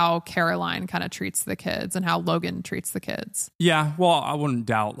like how Caroline kind of treats the kids and how Logan treats the kids. Yeah, well, I wouldn't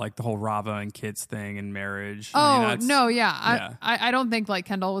doubt like the whole Rava and kids thing and marriage. Oh, that's- no, yeah. yeah. I don't think like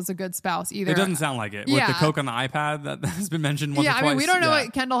Kendall was a good spouse either. It doesn't sound like it. With Yeah. the Coke on the iPad that has been mentioned once or Yeah, twice. I mean, we don't know Yeah.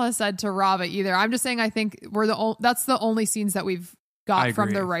 what Kendall has said to Rava either. I'm just saying I think that's the only scenes that we've got from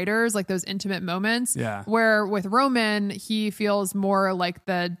agree. the writers, like those intimate moments. Yeah. Where with Roman, he feels more like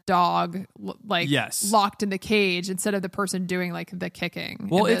the dog, like Yes. locked in the cage instead of the person doing like the kicking.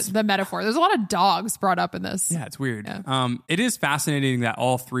 Well, and it's the metaphor. There's a lot of dogs brought up in this. Yeah, it's weird. Yeah. It is fascinating that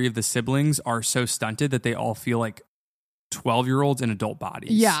all three of the siblings are so stunted that they all feel like 12-year-olds in adult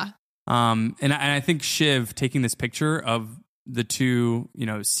bodies. Yeah. And I think Shiv taking this picture of the two,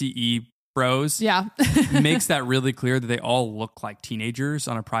 CE bros, Yeah. makes that really clear that they all look like teenagers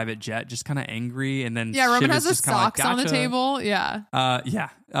on a private jet, just kind of angry. And then Yeah. Roman Shiv has is his just kinda like, socks on the "Gotcha." table. Yeah.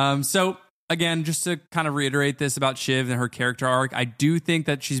 Yeah. So again, just to kind of reiterate this about Shiv and her character arc, I do think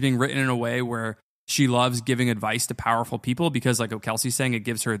that she's being written in a way where she loves giving advice to powerful people because, like Kelsey's saying, it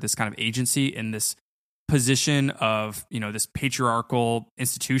gives her this kind of agency in this position of, this patriarchal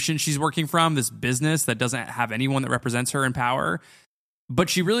institution she's working from, this business that doesn't have anyone that represents her in power. But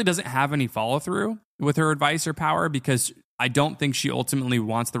she really doesn't have any follow through with her advice or power because I don't think she ultimately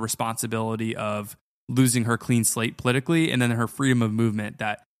wants the responsibility of losing her clean slate politically and then her freedom of movement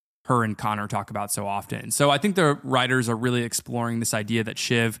that her and Connor talk about so often. So I think the writers are really exploring this idea that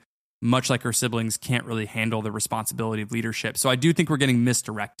Shiv, much like her siblings, can't really handle the responsibility of leadership. So I do think we're getting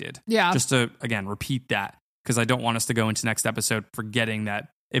misdirected. Yeah. Just to, again, repeat that because I don't want us to go into next episode forgetting that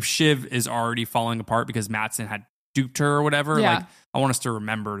if Shiv is already falling apart because Matsson had duped her or whatever, Yeah. I want us to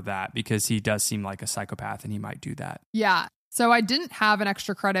remember that because he does seem like a psychopath and he might do that. Yeah. So I didn't have an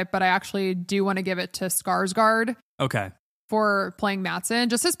extra credit, but I actually do want to give it to Skarsgård Okay. for playing Matsson.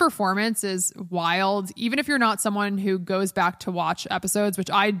 Just his performance is wild. Even if you're not someone who goes back to watch episodes, which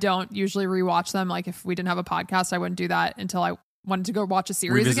I don't usually rewatch them. Like if we didn't have a podcast, I wouldn't do that until I wanted to go watch a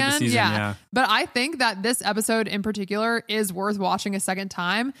series Revisit the again. season, yeah. But I think that this episode in particular is worth watching a second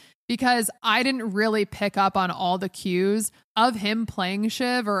time because I didn't really pick up on all the cues of him playing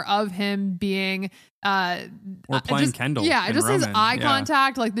Shiv or of him being Or playing Kendall Yeah, and just his Roman. eye Yeah.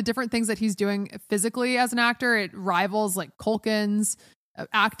 contact, like the different things that he's doing physically as an actor. It rivals like Culkin's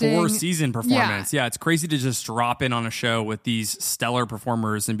acting. 4-season performance. Yeah, it's crazy to just drop in on a show with these stellar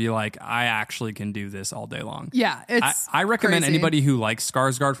performers and be like, I actually can do this all day long. Yeah, it's I recommend crazy. anybody who likes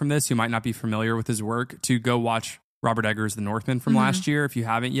Skarsgård from this, who might not be familiar with his work, to go watch Robert Eggers' The Northman from last year if you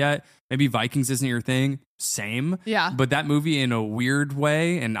haven't yet. Maybe Vikings isn't your thing. Same. Yeah. But that movie, in a weird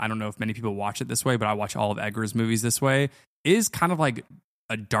way, and I don't know if many people watch it this way, but I watch all of Eggers' movies this way, is kind of like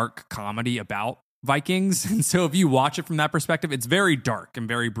a dark comedy about Vikings. And so if you watch it from that perspective, it's very dark and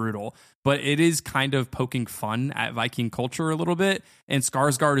very brutal, but it is kind of poking fun at Viking culture a little bit. And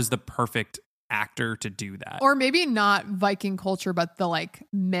Skarsgård is the perfect actor to do that. Or maybe not Viking culture, but the like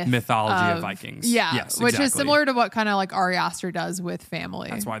mythology of Vikings. Yeah, Yes, which is exactly. similar to what kind of like Ari Aster does with Family.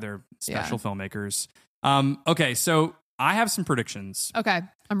 That's why they're special filmmakers. Okay, so I have some predictions. Okay,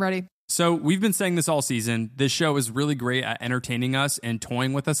 I'm ready. So we've been saying this all season. This show is really great at entertaining us and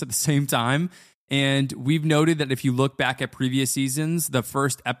toying with us at the same time. And we've noted that if you look back at previous seasons, the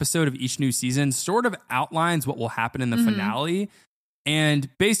first episode of each new season sort of outlines what will happen in the finale. And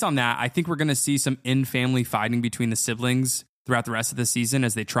based on that, I think we're going to see some in-family fighting between the siblings throughout the rest of the season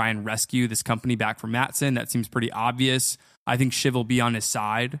as they try and rescue this company back from Matsson. That seems pretty obvious. I think Shiv will be on his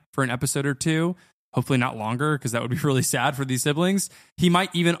side for an episode or two. Hopefully not longer, because that would be really sad for these siblings. He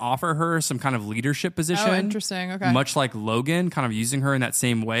might even offer her some kind of leadership position. Oh, interesting. Okay. Much like Logan, kind of using her in that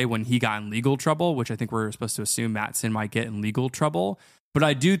same way when he got in legal trouble, which I think we're supposed to assume Matsson might get in legal trouble. But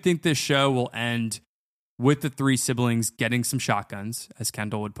I do think this show will end with the three siblings getting some shotguns, as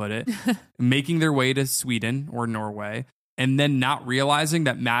Kendall would put it, making their way to Sweden or Norway, and then not realizing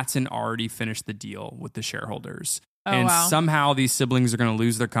that Matsson already finished the deal with the shareholders. Oh, And wow. somehow these siblings are going to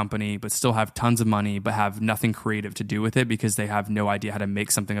lose their company, but still have tons of money, but have nothing creative to do with it because they have no idea how to make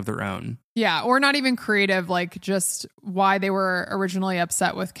something of their own. Yeah, or not even creative, like just why they were originally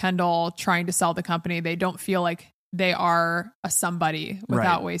upset with Kendall trying to sell the company. They don't feel like they are a somebody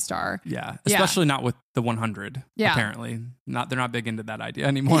without Waystar. Yeah, especially not with the 100. Yeah. Apparently, they're not big into that idea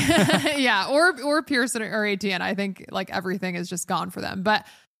anymore. Yeah, or Pearson or ATN. I think like everything is just gone for them. But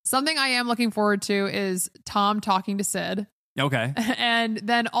something I am looking forward to is Tom talking to Sid. Okay. And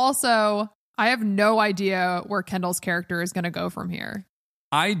then also, I have no idea where Kendall's character is going to go from here.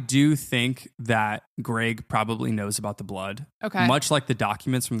 I do think that Greg probably knows about the blood. Okay. Much like the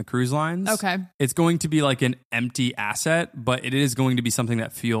documents from the cruise lines. Okay. It's going to be like an empty asset, but it is going to be something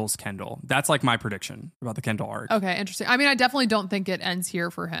that fuels Kendall. That's like my prediction about the Kendall arc. Okay, interesting. I mean, I definitely don't think it ends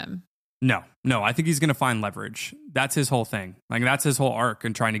here for him. No, I think he's going to find leverage. That's his whole thing. Like that's his whole arc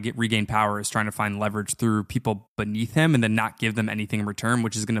and trying to regain power is trying to find leverage through people beneath him and then not give them anything in return,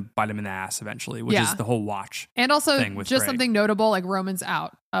 which is going to bite him in the ass eventually, which is the whole watch. And also thing with just Greg. something notable, like Roman's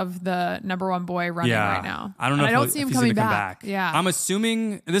out. of the number one boy running right now. I don't know and if I don't see him he's coming gonna come back. Yeah. I'm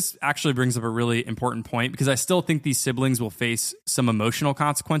assuming this actually brings up a really important point because I still think these siblings will face some emotional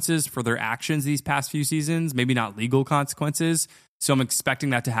consequences for their actions these past few seasons, maybe not legal consequences. So I'm expecting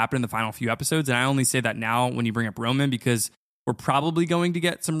that to happen in the final few episodes. And I only say that now when you bring up Roman because we're probably going to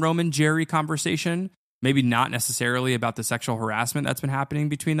get some Roman Jerry conversation. Maybe not necessarily about the sexual harassment that's been happening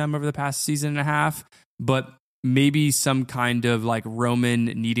between them over the past season and a half, but maybe some kind of like Roman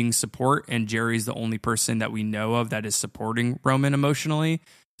needing support, and Jerry's the only person that we know of that is supporting Roman emotionally.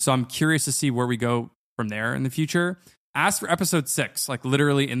 So I'm curious to see where we go from there in the future. As for episode 6, like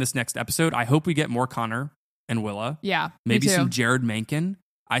literally in this next episode, I hope we get more Connor and Willa. Yeah. Maybe me too. some Jared Mencken.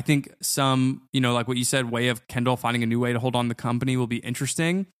 I think some, like what you said, way of Kendall finding a new way to hold on the company will be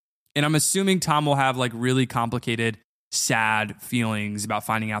interesting. And I'm assuming Tom will have like really complicated, sad feelings about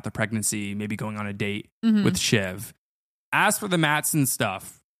finding out the pregnancy, maybe going on a date with Shiv. As for the Matsson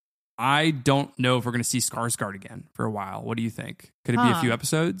stuff, I don't know if we're going to see Skarsgård again for a while. What do you think? Could it be a few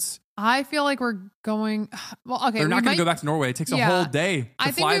episodes? I feel like we're going. Well, okay. They're not going to go back to Norway. It takes a whole day to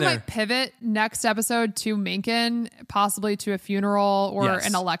I think fly we there. might pivot next episode to Mencken, possibly to a funeral or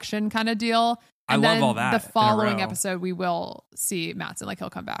an election kind of deal. And I love then all that the in a following row. episode, we will see Matsson, like he'll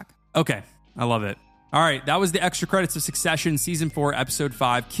come back. Okay. I love it. All right. That was the extra credits of Succession Season 4, Episode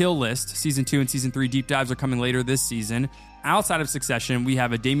 5, Kill List. Season 2 and Season 3 deep dives are coming later this season. Outside of Succession, we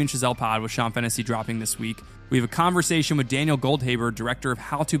have a Damien Chazelle pod with Sean Fennessy dropping this week. We have a conversation with Daniel Goldhaber, director of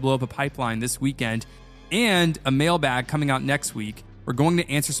How to Blow Up a Pipeline, this weekend, and a mailbag coming out next week. We're going to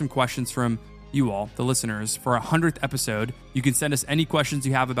answer some questions from you all, the listeners, for our 100th episode. You can send us any questions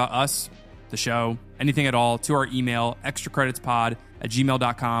you have about us, the show, anything at all, to our email,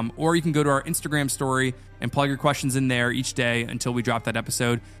 extracreditspod@gmail.com, or you can go to our Instagram story and plug your questions in there each day until we drop that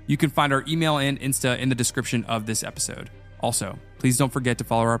episode. You can find our email and Insta in the description of this episode. Also, please don't forget to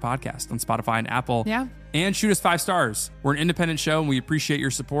follow our podcast on Spotify and Apple. Yeah. And shoot us 5 stars. We're an independent show and we appreciate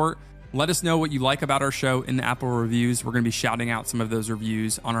your support. Let us know what you like about our show in the Apple reviews. We're going to be shouting out some of those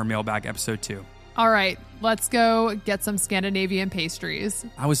reviews on our mailbag episode 2. All right, let's go get some Scandinavian pastries.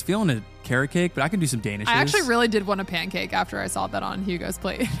 I was feeling a carrot cake, but I can do some danishes. I actually really did want a pancake after I saw that on Hugo's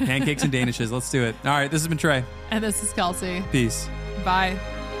plate. Pancakes and danishes. Let's do it. All right, this has been Trey. And this is Kelsey. Peace. Bye.